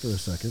follow me for a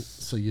second.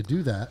 So you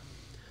do that.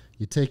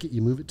 You take it,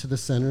 you move it to the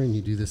center, and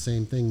you do the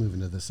same thing moving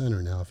to the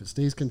center. Now, if it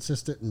stays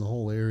consistent in the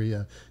whole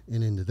area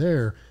and into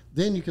there,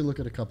 then you can look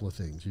at a couple of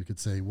things. You could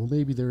say, well,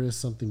 maybe there is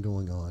something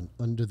going on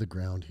under the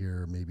ground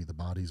here. Maybe the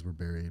bodies were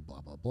buried, blah,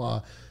 blah,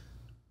 blah.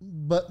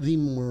 But the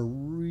more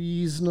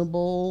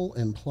reasonable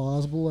and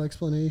plausible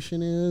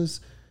explanation is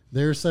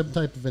there's some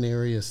type of an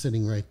area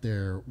sitting right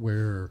there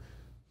where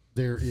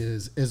there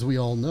is, as we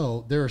all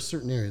know, there are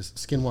certain areas.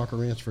 Skinwalker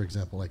Ranch, for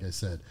example, like I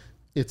said,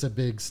 it's a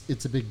big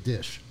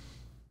dish.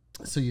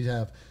 So you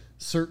have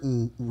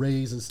certain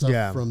rays and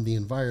stuff from the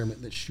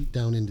environment that shoot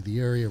down into the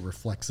area,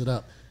 reflects it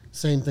up.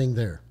 Same thing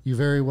there. You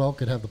very well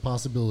could have the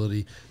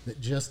possibility that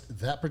just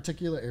that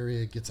particular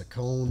area gets a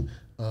cone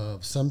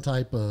of some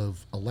type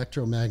of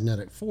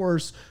electromagnetic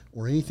force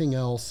or anything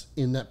else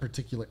in that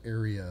particular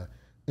area,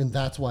 and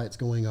that's why it's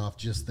going off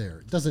just there.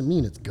 It doesn't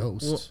mean it's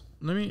ghosts.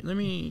 Well, let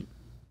me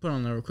put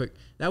on that real quick.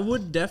 That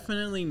would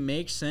definitely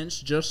make sense,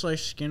 just like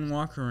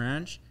Skinwalker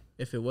Ranch,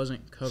 if it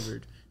wasn't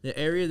covered. The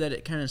area that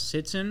it kind of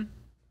sits in,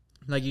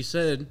 like you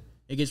said,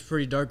 it gets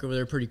pretty dark over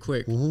there pretty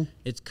quick. Mm-hmm.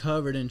 It's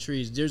covered in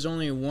trees. There's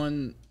only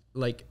one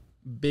like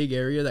big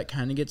area that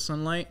kind of gets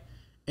sunlight,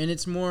 and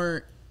it's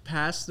more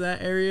past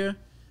that area,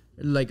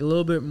 like a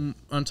little bit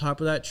on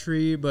top of that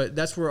tree, but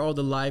that's where all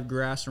the live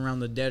grass around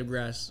the dead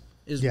grass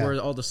is where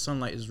all the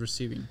sunlight is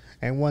receiving.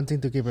 And one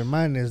thing to keep in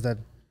mind is that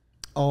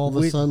all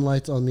the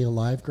sunlight's on the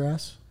alive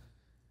grass?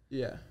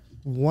 Yeah.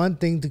 One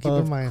thing to keep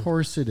in mind. Of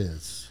course it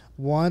is.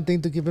 One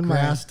thing to keep in mind.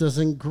 Grass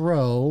doesn't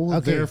grow.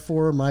 Okay.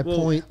 Therefore, my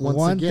point,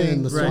 once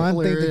again, the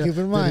circle area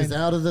that is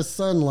out of the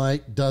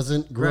sunlight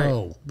doesn't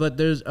grow. Right. But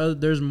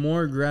there's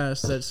more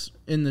grass that's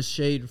in the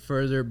shade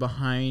further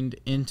behind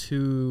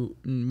into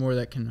where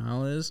that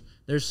canal is.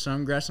 There's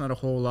some grass, not a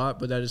whole lot,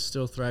 but that is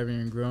still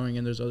thriving and growing,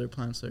 and there's other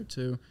plants there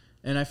too.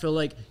 And I feel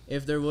like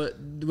if there was,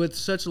 with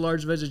such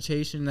large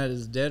vegetation that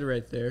is dead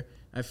right there,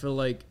 I feel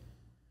like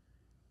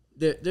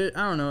I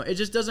don't know. It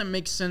just doesn't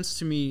make sense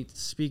to me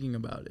speaking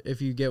about it,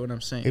 if you get what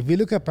I'm saying. If you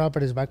look at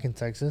properties back in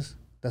Texas,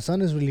 the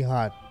sun is really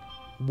hot.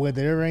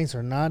 Whether it rains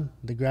or not,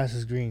 the grass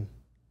is green.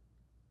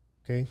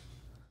 Okay?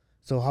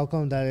 So how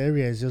come that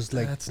area is just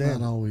like That's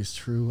not always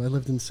true. I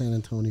lived in San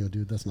Antonio,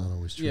 dude. That's not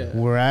always true. Yeah.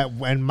 We're at,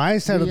 and my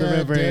side of the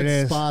river, it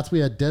is. We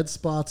had dead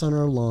spots on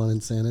our lawn in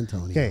San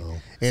Antonio. Okay.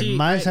 In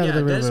my side of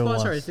the river, dead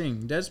spots are a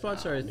thing. Dead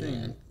spots are a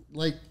thing.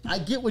 Like, I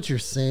get what you're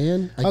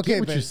saying. I get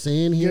what you're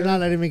saying here. You're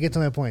not letting me get to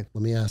my point.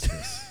 Let me ask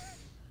this.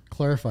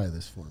 Clarify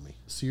this for me.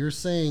 So you're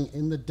saying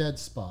in the dead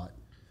spot,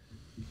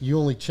 you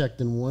only checked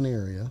in one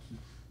area.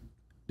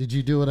 Did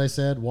you do what I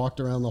said?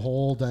 Walked around the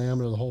whole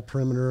diameter, the whole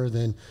perimeter,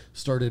 then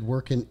started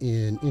working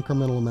in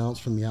incremental amounts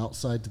from the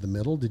outside to the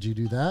middle? Did you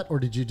do that? Or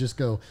did you just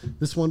go,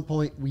 this one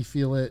point, we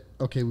feel it.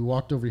 Okay, we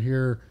walked over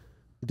here,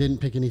 didn't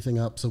pick anything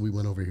up, so we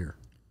went over here.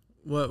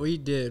 What we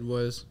did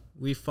was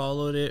we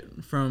followed the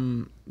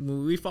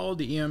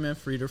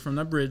EMF reader from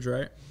the bridge,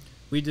 right?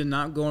 We did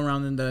not go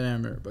around in the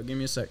diameter, but give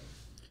me a sec.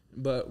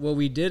 But what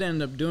we did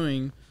end up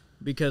doing,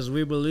 because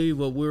we believe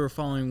what we were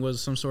following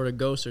was some sort of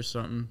ghost or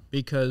something,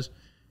 because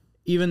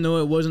even though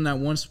it wasn't that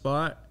one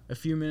spot, a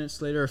few minutes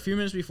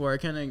before, I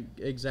can't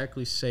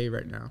exactly say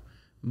right now,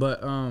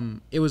 but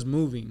it was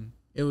moving.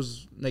 It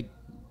was like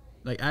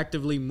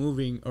actively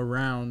moving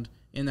around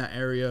in that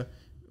area,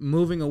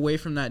 moving away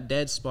from that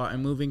dead spot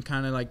and moving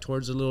kind of like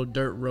towards a little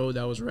dirt road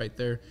that was right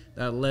there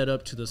that led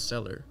up to the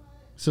cellar.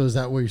 So is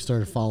that where you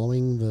started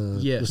following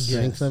the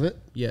strength of it?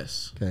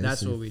 Yes. Okay,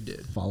 that's so what we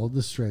did. Followed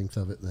the strength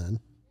of it then.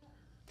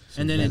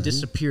 And then it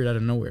disappeared out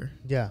of nowhere.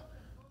 Yeah.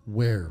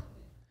 Where?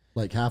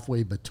 Like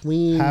halfway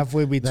between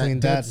that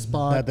dead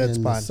spot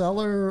and the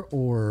cellar,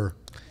 or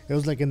it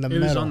was like in the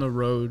middle. It was on the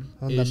road.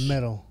 On the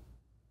middle.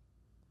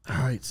 All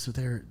right, so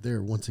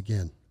there once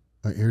again.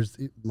 All right, here's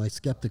my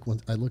skeptic one.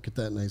 I look at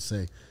that and I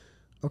say,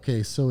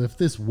 okay, so if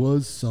this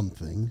was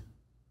something,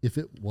 if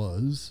it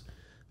was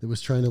that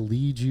was trying to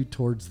lead you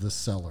towards the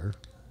cellar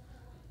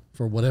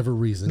for whatever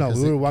reason. No,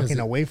 we were walking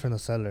away from the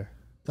cellar.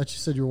 I thought you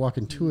said you were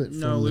walking to it from the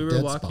dead spot. No, we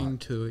were walking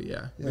to it,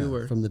 yeah. We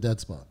were. From the dead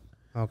spot.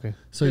 Okay.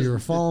 So you were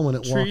following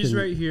it, walking. Trees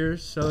right here,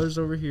 cellar's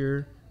over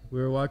here.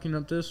 We were walking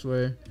up this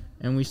way,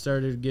 and we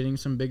started getting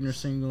some Bigner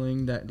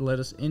signaling that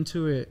led us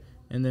into it,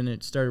 and then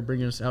it started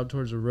bringing us out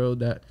towards the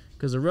road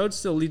because the road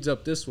still leads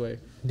up this way.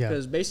 Yeah.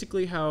 Because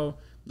basically how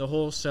the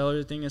whole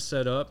cellar thing is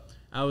set up,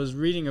 I was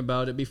reading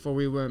about it before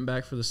we went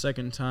back for the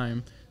second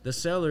time. The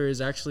cellar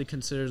is actually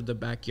considered the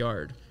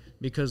backyard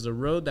because the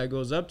road that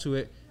goes up to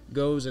it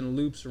goes and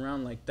loops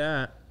around like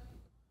that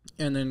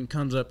and then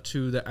comes up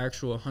to the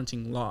actual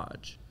hunting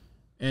lodge.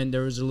 And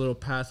there was a little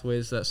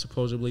pathways that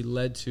supposedly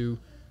led to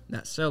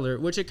that cellar,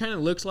 which it kind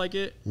of looks like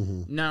it.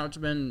 Mm-hmm. Now it's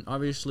been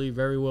obviously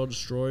very well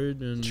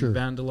destroyed and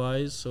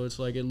vandalized, so it's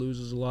like it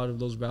loses a lot of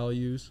those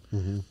values.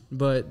 Mm-hmm.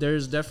 But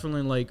there's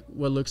definitely like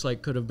what looks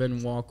like could have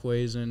been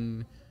walkways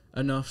and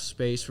enough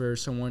space for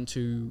someone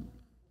to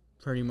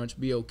pretty much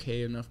be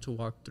okay enough to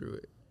walk through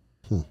it.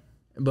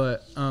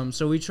 But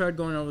so we tried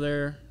going over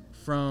there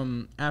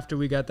from after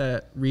we got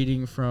that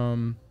reading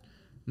from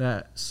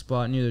that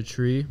spot near the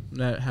tree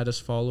that had us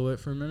follow it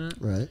for a minute.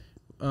 Right.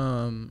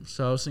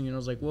 So I was thinking, I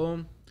was like,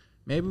 well,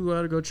 maybe we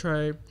ought to go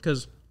try,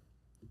 because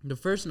the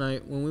first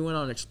night when we went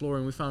out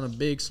exploring, we found a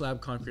big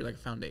slab concrete, like a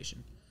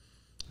foundation.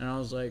 And I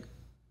was like,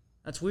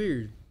 that's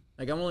weird.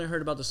 Like, I've only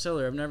heard about the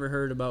cellar. I've never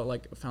heard about,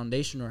 like, a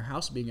foundation or a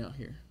house being out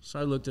here. So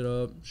I looked it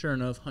up. Sure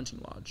enough, hunting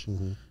lodge.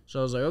 Mm-hmm. So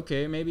I was like,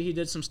 okay, maybe he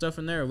did some stuff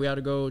in there. We ought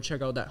to go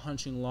check out that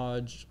hunting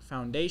lodge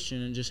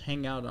foundation and just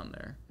hang out on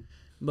there.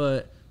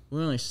 But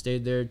we only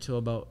stayed there till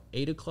about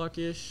 8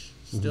 o'clock-ish,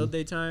 still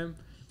daytime.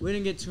 We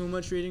didn't get too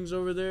much readings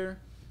over there.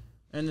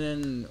 And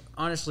then,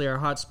 honestly, our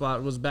hot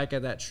spot was back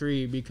at that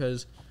tree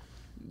because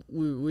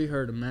we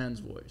heard a man's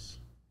voice.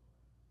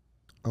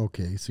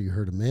 Okay, so you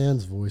heard a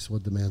man's voice.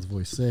 What did the man's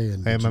voice say?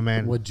 And hey, my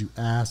man. What did you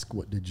ask?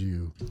 What did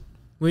you...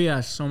 We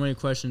asked so many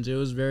questions. It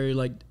was very,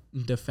 like,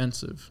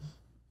 defensive.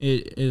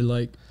 It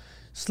like...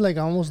 It's like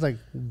almost like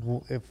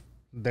if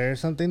there's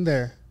something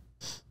there,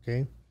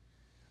 okay?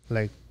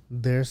 Like,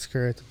 they're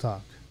scared to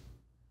talk.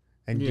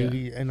 And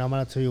and I'm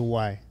going to tell you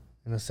why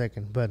in a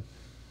second. But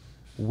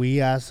we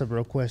asked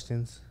several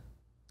questions.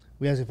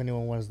 We asked if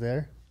anyone was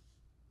there.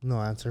 No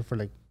answer for,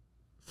 like,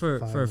 For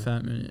a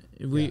fat minute.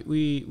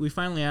 We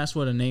finally asked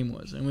what a name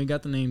was, and we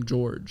got the name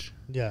George.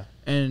 Yeah.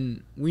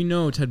 And we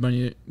know Ted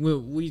Bundy.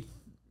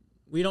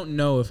 We don't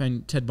know if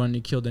Ted Bundy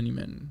killed any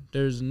men.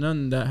 There's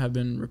none that have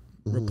been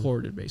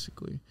reported,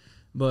 basically.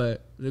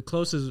 But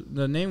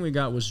the name we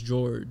got was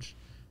George.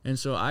 And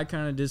so I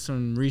kind of did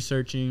some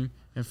researching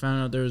and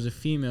found out there was a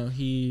female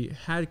he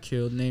had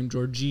killed named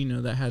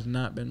Georgina that has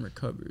not been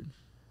recovered.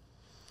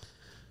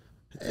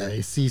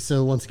 I see.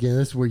 So once again,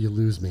 this is where you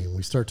lose me. When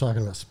we start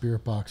talking about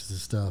spirit boxes and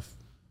stuff,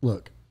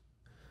 look,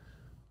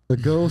 a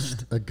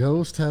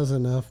ghost has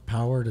enough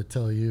power to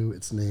tell you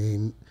its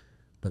name,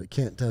 but it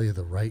can't tell you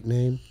the right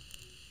name.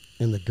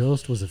 And the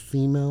ghost was a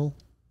female,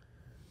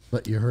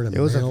 but you heard a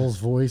male's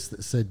voice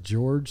that said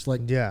George.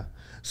 Like, yeah.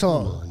 So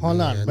hold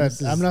on,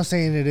 but I'm not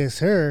saying it is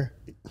her,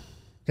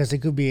 because it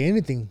could be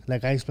anything.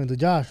 Like I explained to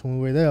Josh when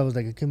we were there, I was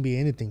like, it can be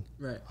anything.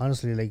 Right.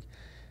 Honestly, like,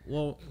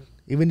 well,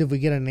 even if we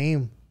get a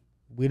name,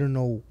 we don't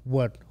know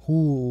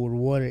who or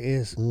what it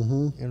is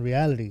in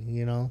reality,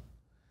 you know?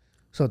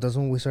 So that's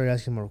when we started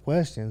asking more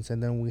questions,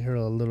 and then we heard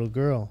a little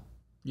girl.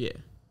 Yeah.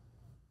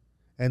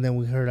 And then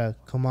we heard a,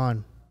 come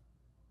on.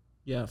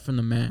 Yeah, from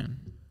the man.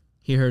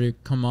 He heard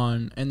it, come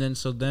on. And then,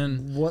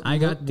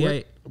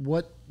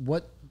 what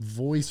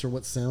voice or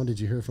what sound did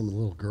you hear from the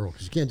little girl?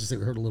 Because you can't just say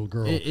we heard a little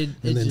girl and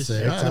then it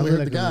say, I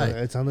heard the guy.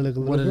 It sounded like a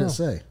little girl. What did it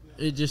say?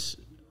 It just,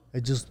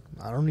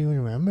 I don't even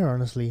remember,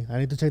 honestly. I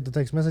need to check the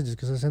text messages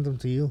because I sent them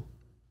to you.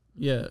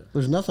 Yeah.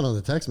 There's nothing on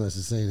the text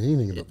message saying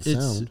anything about the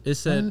sound. It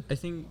said, I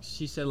think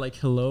she said like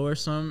hello or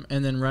something,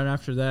 and then right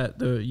after that,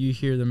 you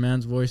hear the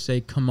man's voice say,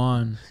 come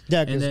on.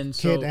 Yeah, because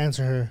can't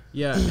answer her.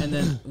 Yeah, and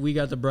then we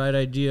got the bright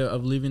idea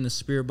of leaving the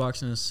spirit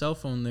box and a cell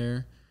phone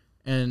there,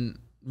 and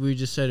we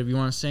just said, if you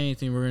want to say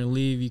anything, we're going to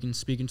leave. You can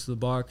speak into the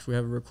box. We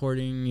have a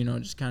recording,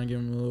 just kind of give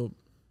them a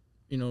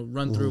little,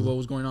 run through what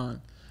was going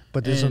on.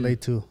 But this one, they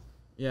too.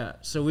 Yeah,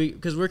 so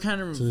because we're kind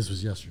of... So this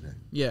was yesterday.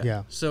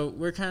 Yeah. So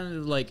we're kind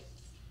of like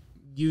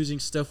using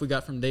stuff we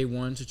got from day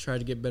one to try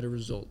to get better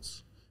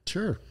results.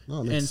 Sure.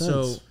 Oh, makes sense.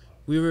 So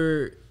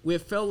we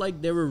felt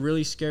like they were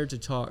really scared to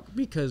talk,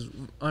 because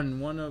on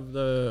one of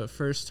the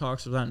first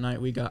talks of that night,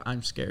 we got,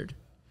 I'm scared.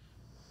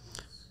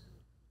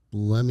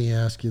 Let me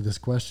ask you this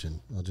question.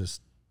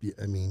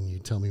 You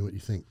tell me what you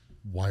think.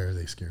 Why are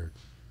they scared?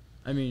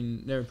 I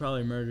mean, they were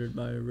probably murdered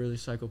by a really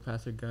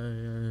psychopathic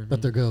guy.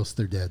 But they're ghosts.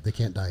 They're dead. They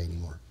can't die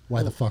anymore.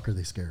 Why the fuck are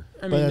they scared?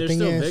 I mean, they're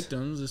still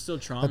victims. There's still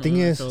trauma. The thing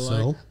is,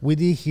 we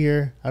did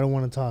hear, I don't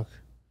want to talk.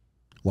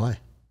 Why?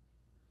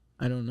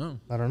 I don't know.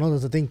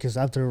 That's the thing, because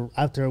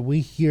after we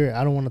hear,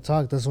 I don't want to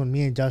talk, that's when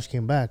me and Josh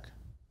came back.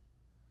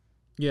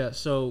 Yeah,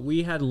 so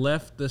we had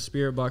left the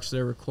spirit box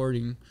there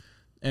recording,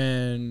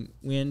 and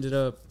we ended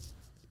up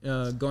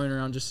going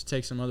around just to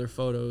take some other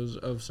photos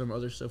of some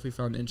other stuff we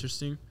found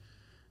interesting.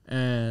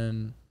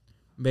 And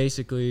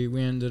basically,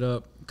 we ended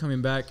up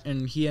coming back,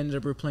 and he ended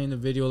up replaying the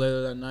video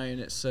later that night, and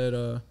it said,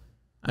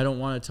 I don't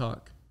want to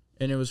talk.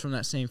 And it was from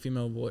that same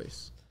female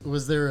voice.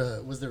 Was there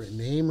a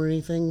name or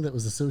anything that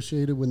was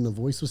associated when the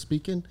voice was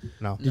speaking?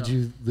 No. Did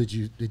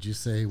you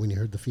say when you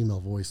heard the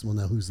female voice, well,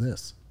 now who's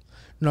this?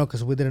 No,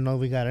 because we didn't know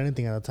we got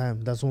anything at the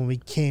time. That's when we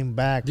came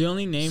back. The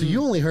only name... So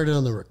you only heard it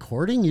on the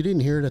recording? You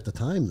didn't hear it at the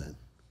time then?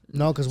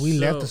 No, because we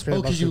left the spirit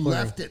box. Because you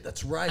left it.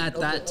 That's right. At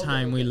that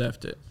time, we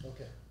left it.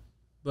 Okay.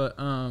 But,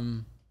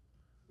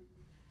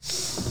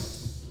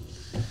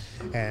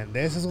 and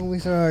this is when we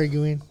start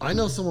arguing. I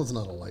know someone's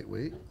not a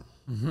lightweight.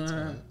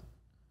 Are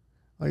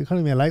you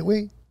calling me a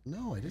lightweight?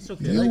 No, I didn't. It's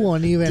okay. You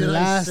won't even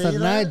last a that?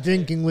 night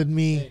drinking with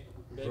me. hey,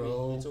 baby,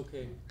 Bro. it's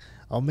okay.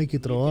 I'll make you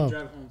throw up.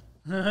 Drive home.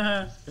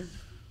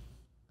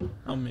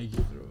 I'll make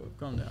you throw up.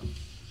 Calm down.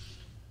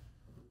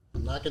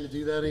 I'm not going to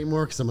do that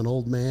anymore because I'm an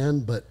old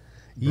man, but...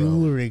 You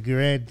will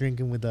regret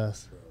drinking with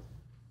us.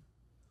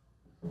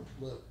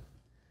 Look.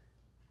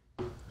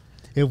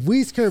 If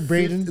we scare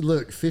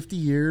Braden... 50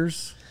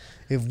 years...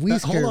 If we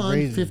scare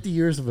Braden... 50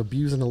 years of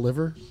abusing a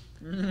liver.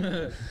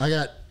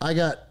 I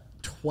got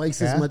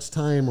twice as much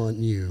time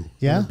on you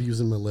on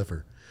abusing my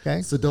liver.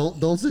 Okay. So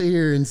don't sit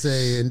here and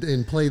say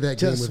and play that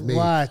Just game with me.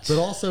 watch. But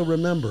also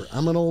remember,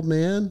 I'm an old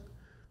man.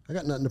 I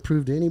got nothing to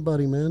prove to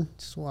anybody, man.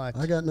 Just watch.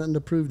 I got nothing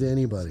to prove to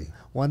anybody.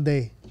 One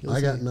day.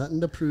 Got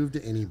nothing to prove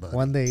to anybody.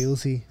 One day you'll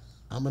see.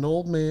 I'm an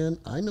old man.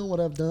 I know what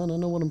I've done. I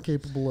know what I'm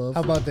capable of.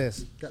 How about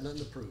this? Got nothing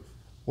to prove.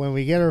 When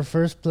we get our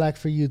first plaque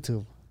for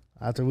YouTube,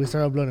 after we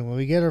start uploading, when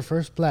we get our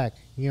first plaque,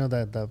 you know,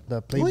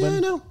 the play button, Yeah, I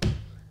know.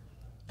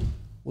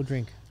 we'll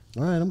drink.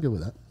 All right, I'm good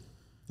with that.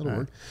 That'll All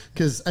work.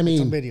 Because, I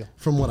mean, video.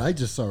 from what I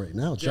just saw right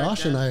now,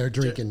 Josh and I are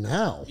drinking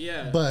now.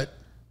 Yeah. But,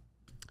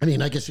 I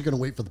mean, I guess you're going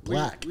to wait for the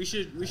plaque. We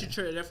should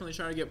definitely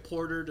try to get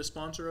Porter to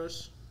sponsor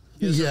us.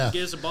 Yeah.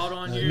 Get us a bottle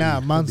on here. Nah,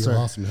 That'd be Monster.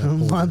 awesome to have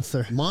Porter.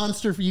 Monster.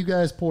 Monster for you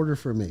guys, Porter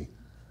for me.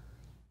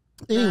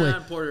 Anyway,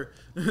 Porter.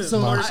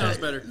 so Porter sounds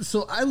better.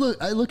 So I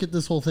look at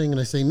this whole thing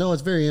and I say, no,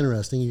 it's very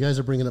interesting. You guys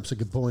are bringing up some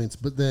good points,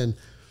 but then,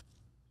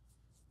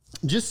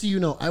 just so you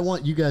know, I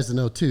want you guys to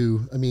know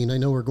too. I mean, I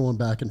know we're going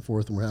back and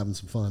forth and we're having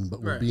some fun,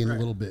 but we're being a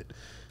little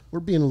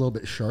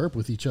bit sharp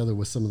with each other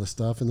with some of the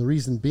stuff. And the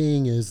reason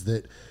being is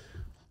that,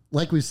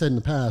 like we've said in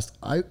the past,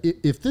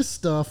 if this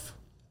stuff,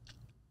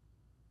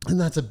 and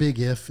that's a big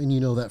if, and you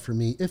know that for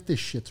me, if this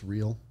shit's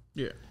real,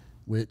 Yeah.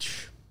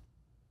 which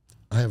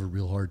I have a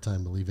real hard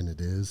time believing it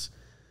is,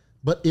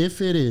 but if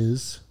it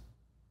is,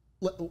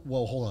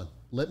 well, hold on,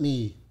 let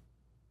me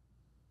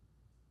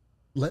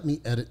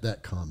edit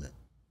that comment.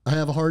 I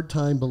have a hard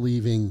time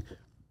believing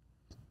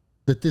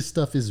that this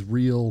stuff is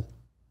real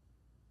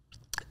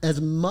as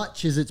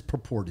much as it's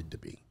purported to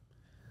be.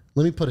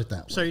 Let me put it that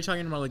way. So are you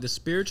talking about like the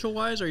spiritual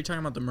wise, or are you talking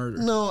about the murder?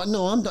 No,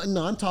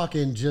 I'm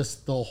talking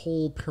just the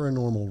whole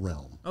paranormal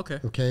realm. Okay.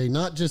 Okay,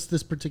 not just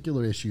this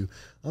particular issue.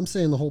 I'm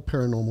saying the whole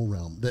paranormal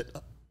realm. That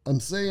I'm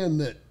saying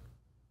that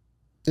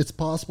it's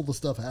possible the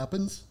stuff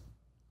happens,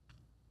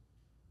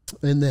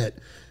 and that,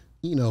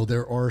 you know,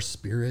 there are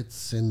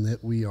spirits and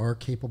that we are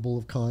capable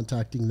of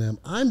contacting them.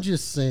 I'm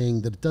just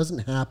saying that it doesn't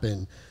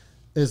happen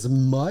as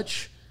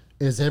much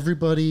as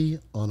everybody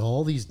on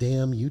all these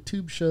damn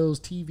YouTube shows,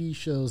 TV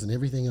shows, and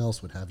everything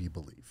else would have you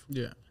believe.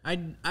 Yeah. I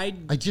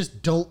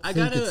just don't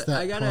think it's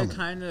that common.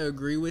 kind of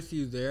agree with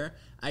you there.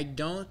 I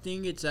don't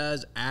think it's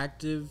as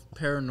active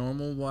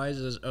paranormal wise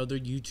as other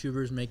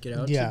YouTubers make it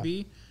out to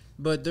be,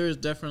 but there's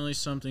definitely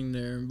something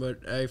there,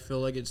 but I feel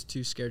like it's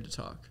too scared to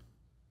talk.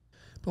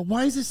 But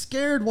why is it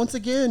scared? Once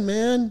again,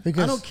 man,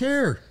 Because, I don't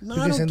care. No,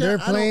 because in their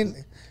plane,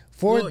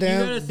 for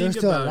them, they're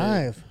still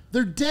alive.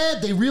 They're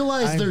dead. They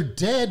realize they're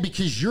dead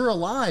because you're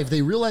alive.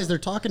 They realize they're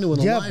talking to an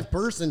alive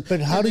person.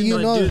 But how do then you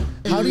the- know? dude,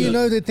 How do you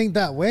know they think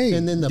that way?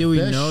 And then the Do we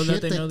best know that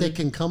shit they know they that-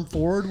 can come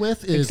forward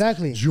with is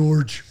Exactly.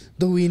 George,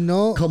 Do we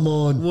know? come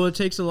on. Well, it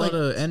takes a lot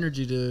Like, of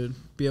energy to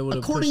be able to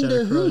According push that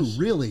to who? across.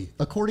 Really?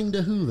 According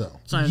to who, though?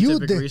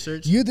 Scientific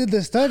research. You did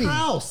the study.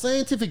 How?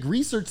 Scientific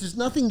research. There's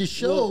nothing to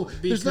show. Well,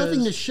 There's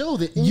nothing to show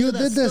that any You of that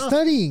did the stuff-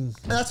 studying.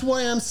 That's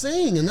why I'm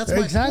saying, and that's my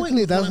Exactly,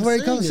 point. with that's what I'm where it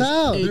saying comes is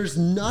out. There's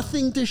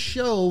nothing to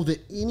show that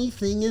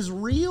anything is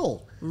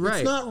real. Right.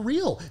 It's not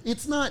real.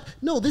 It's not.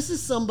 No, this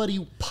is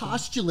somebody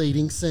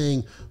postulating,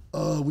 saying,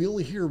 we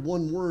only hear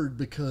one word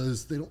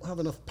because they don't have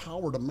enough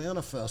power to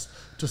manifest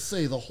to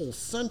say the whole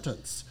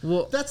sentence.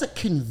 Well- that's a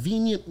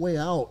convenient way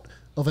out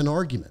of an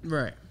argument.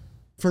 Right.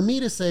 For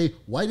me to say,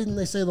 why didn't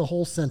they say the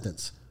whole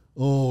sentence?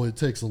 Oh, it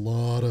takes a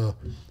lot of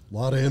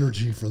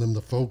energy for them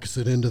to focus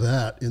it into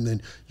that. And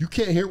then you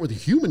can't hear it with a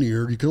human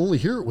ear. You can only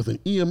hear it with an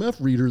EMF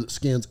reader that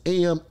scans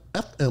AM,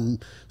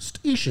 FM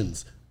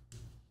stations.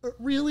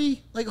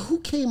 Really? Like, who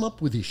came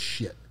up with this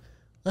shit?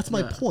 That's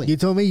my point. You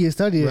told me you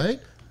studied it. Right?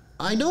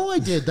 I know I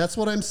did. That's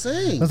what I'm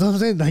saying. That's what I'm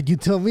saying. Like you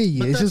told me.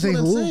 But It's that's just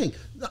what like,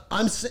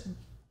 I'm who? saying.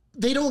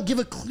 They don't give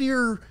a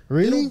clear.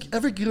 Really? They don't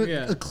ever give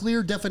Yeah. a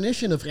clear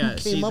definition of who Yeah,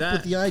 came see, up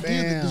with the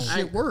idea that this Damn.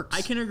 shit works.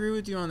 I can agree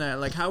with you on that.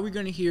 Like, how are we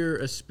going to hear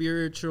a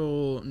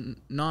spiritual,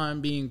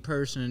 non-being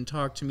person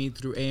talk to me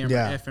through AM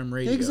Yeah. or FM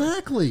radio?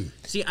 Exactly.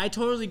 See, I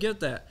totally get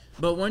that.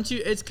 But once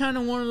you, it's kind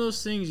of one of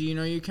those things, you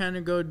know, you kind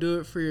of go do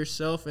it for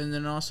yourself, and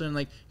then all of a sudden,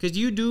 like, because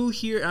you do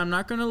hear, I'm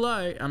not going to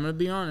lie, I'm going to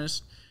be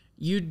honest,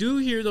 you do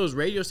hear those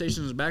radio stations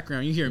in the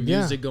background. You hear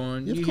music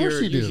going. Of You course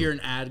hear you do. hear an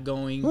ad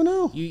going. I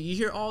know. You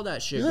hear all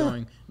that shit Yeah.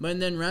 going. But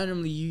then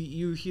randomly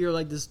you hear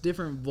like this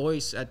different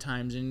voice at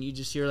times, and you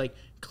just hear like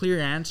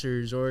clear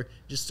answers or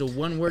just a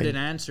one-worded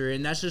answer,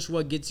 and that's just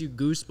what gets you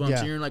goosebumps. Yeah.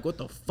 And you're like, what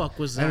the fuck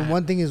was that? And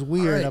one thing is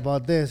weird Alright.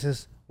 about this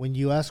is when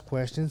you ask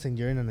questions and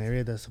you're in an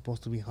area that's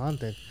supposed to be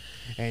haunted,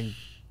 and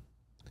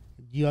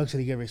you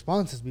actually get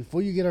responses.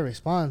 Before you get a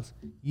response,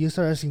 you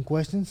start asking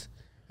questions,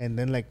 and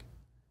then like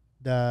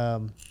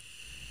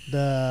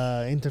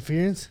the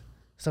interference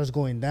starts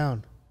going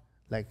down.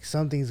 Like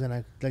something's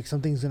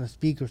gonna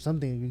speak or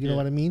something. You know Yeah.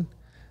 what I mean?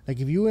 Like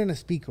if you were in a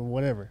speak or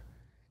whatever,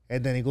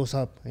 and then it goes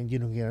up and you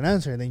don't get an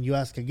answer, and then you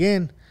ask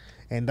again,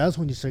 and that's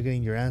when you start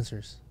getting your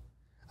answers.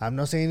 I'm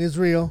not saying it's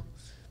real,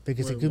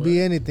 because Wait, it could what? be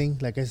anything.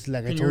 Like I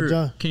told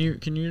you.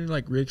 Can you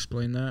like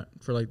re-explain that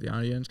for like the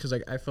audience? Because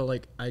like I feel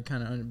like I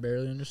kind of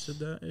barely understood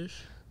that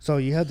ish. So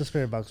you have the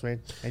spirit box, right?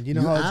 And you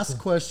know You how ask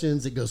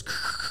questions, it goes,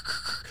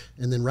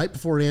 and then right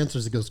before it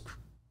answers, it goes,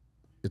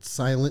 it's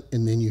silent,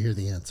 and then you hear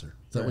the answer.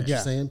 Is that what Right. you're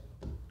Yeah. saying?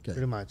 pretty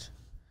Okay. much.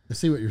 I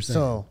see what you're saying.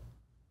 So,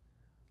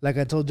 like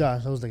I told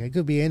Josh, I was like, it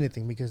could be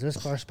anything because there's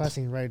cars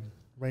passing right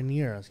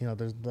near us. You know,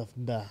 there's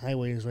the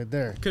highway is right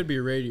there. Could be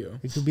a radio.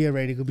 It could be a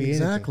radio. It could be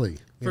exactly.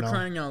 anything. For You know?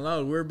 crying out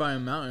loud, we're by a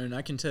mountain.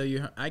 I can't tell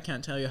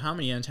you how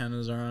many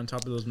antennas are on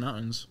top of those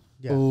mountains.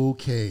 Yeah.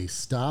 Okay,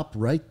 stop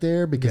right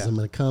there because Yeah. I'm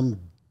going to come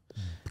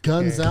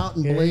guns Here- out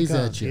and here he blaze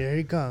comes. at you. Here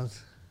he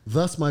comes.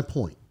 Thus my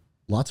point.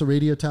 Lots of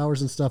radio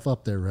towers and stuff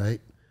up there,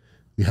 right?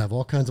 You have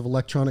all kinds of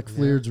electronic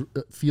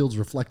fields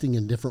reflecting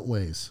in different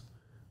ways.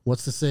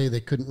 What's to say they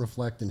couldn't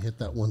reflect and hit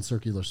that one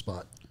circular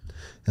spot?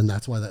 And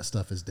that's why that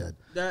stuff is dead.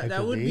 That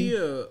could would be. be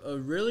a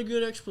really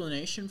good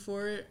explanation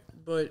for it.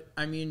 But,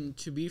 I mean,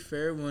 to be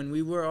fair, when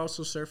we were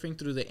also surfing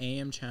through the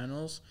AM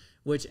channels,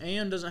 which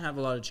AM doesn't have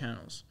a lot of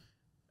channels,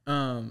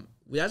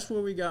 that's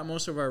where we got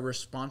most of our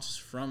responses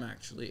from,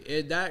 actually.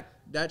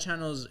 That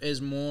channel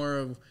is more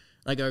of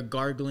like a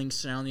gargling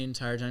sound the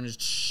entire time.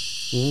 Just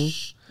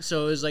shh.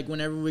 So it's like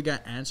whenever we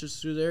got answers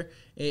through there,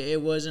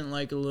 it wasn't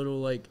like a little,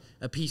 like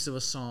a piece of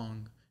a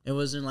song. It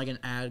wasn't like an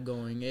ad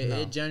going.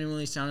 It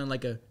genuinely sounded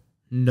like a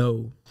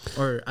no,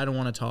 or I don't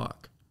want to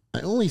talk. I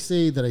only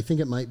say that I think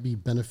it might be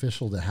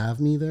beneficial to have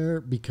me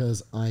there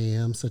because I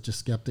am such a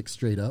skeptic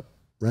straight up,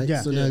 right?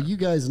 Yeah. So now you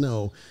guys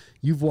know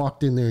you've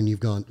walked in there and you've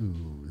gone,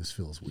 ooh, this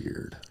feels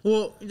weird.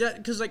 Well,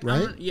 because like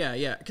Right?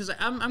 because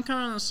I'm kind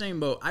of on the same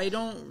boat. I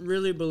don't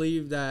really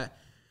believe that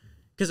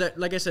because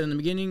like I said in the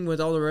beginning,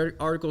 with all the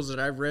articles that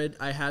I've read,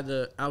 I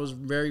was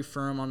very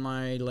firm on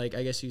my, like,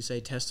 I guess you say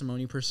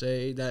testimony per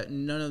se, that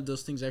none of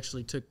those things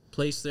actually took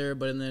place there.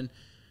 But and then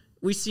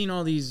we've seen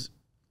all these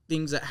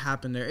things that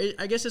happen there.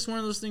 I guess it's one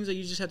of those things that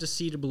you just have to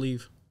see to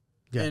believe.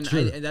 Yeah, and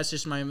true. that's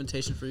just my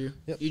invitation for you.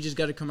 Yep. You just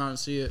got to come out and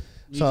see it.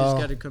 You So- just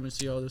got to come and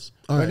see all this.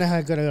 All Right right. now,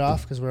 I got it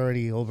off because we're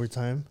already over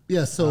time.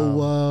 Yeah,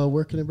 so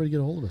where can everybody get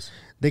a hold of us?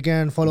 They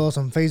can follow us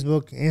on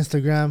Facebook,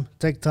 Instagram,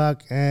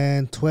 TikTok,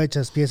 and Twitch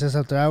as PSS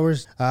After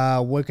Hours.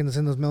 Where can they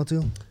send us mail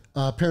to?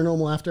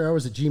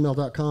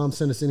 Paranormalafterhours@gmail.com.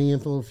 Send us any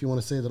info if you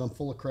want to say that I'm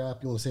full of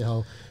crap. You want to say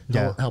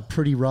how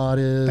pretty Rod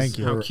is. Thank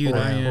you. How cute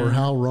I am. Or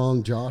how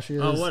wrong Josh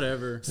is. Oh,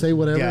 whatever. Say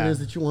whatever Yeah. it is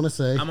that you want to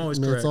say. I'm always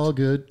It's correct. all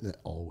good.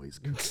 Always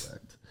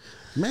correct.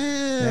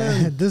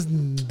 Man. this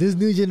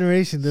new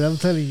generation that I'm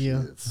telling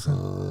you.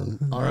 Son.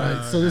 All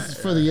right. So this is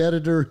for the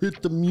editor.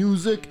 Hit the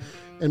music.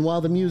 And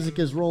while the music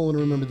is rolling,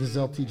 remember this is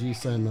LTG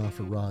signing off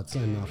for Rod,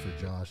 signing off for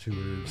Josh, who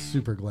we're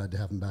super glad to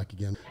have him back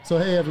again. So,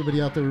 hey,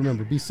 everybody out there,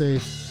 remember, be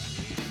safe,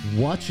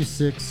 watch your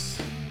six,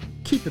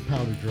 keep your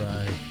powder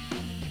dry.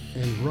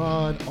 And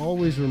Rod,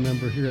 always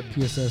remember here at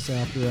PSS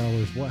After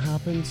Hours, what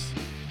happens?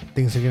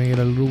 Things are going to get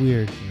a little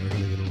weird. They're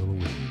going to get a little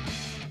weird.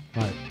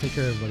 All right. Take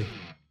care, everybody.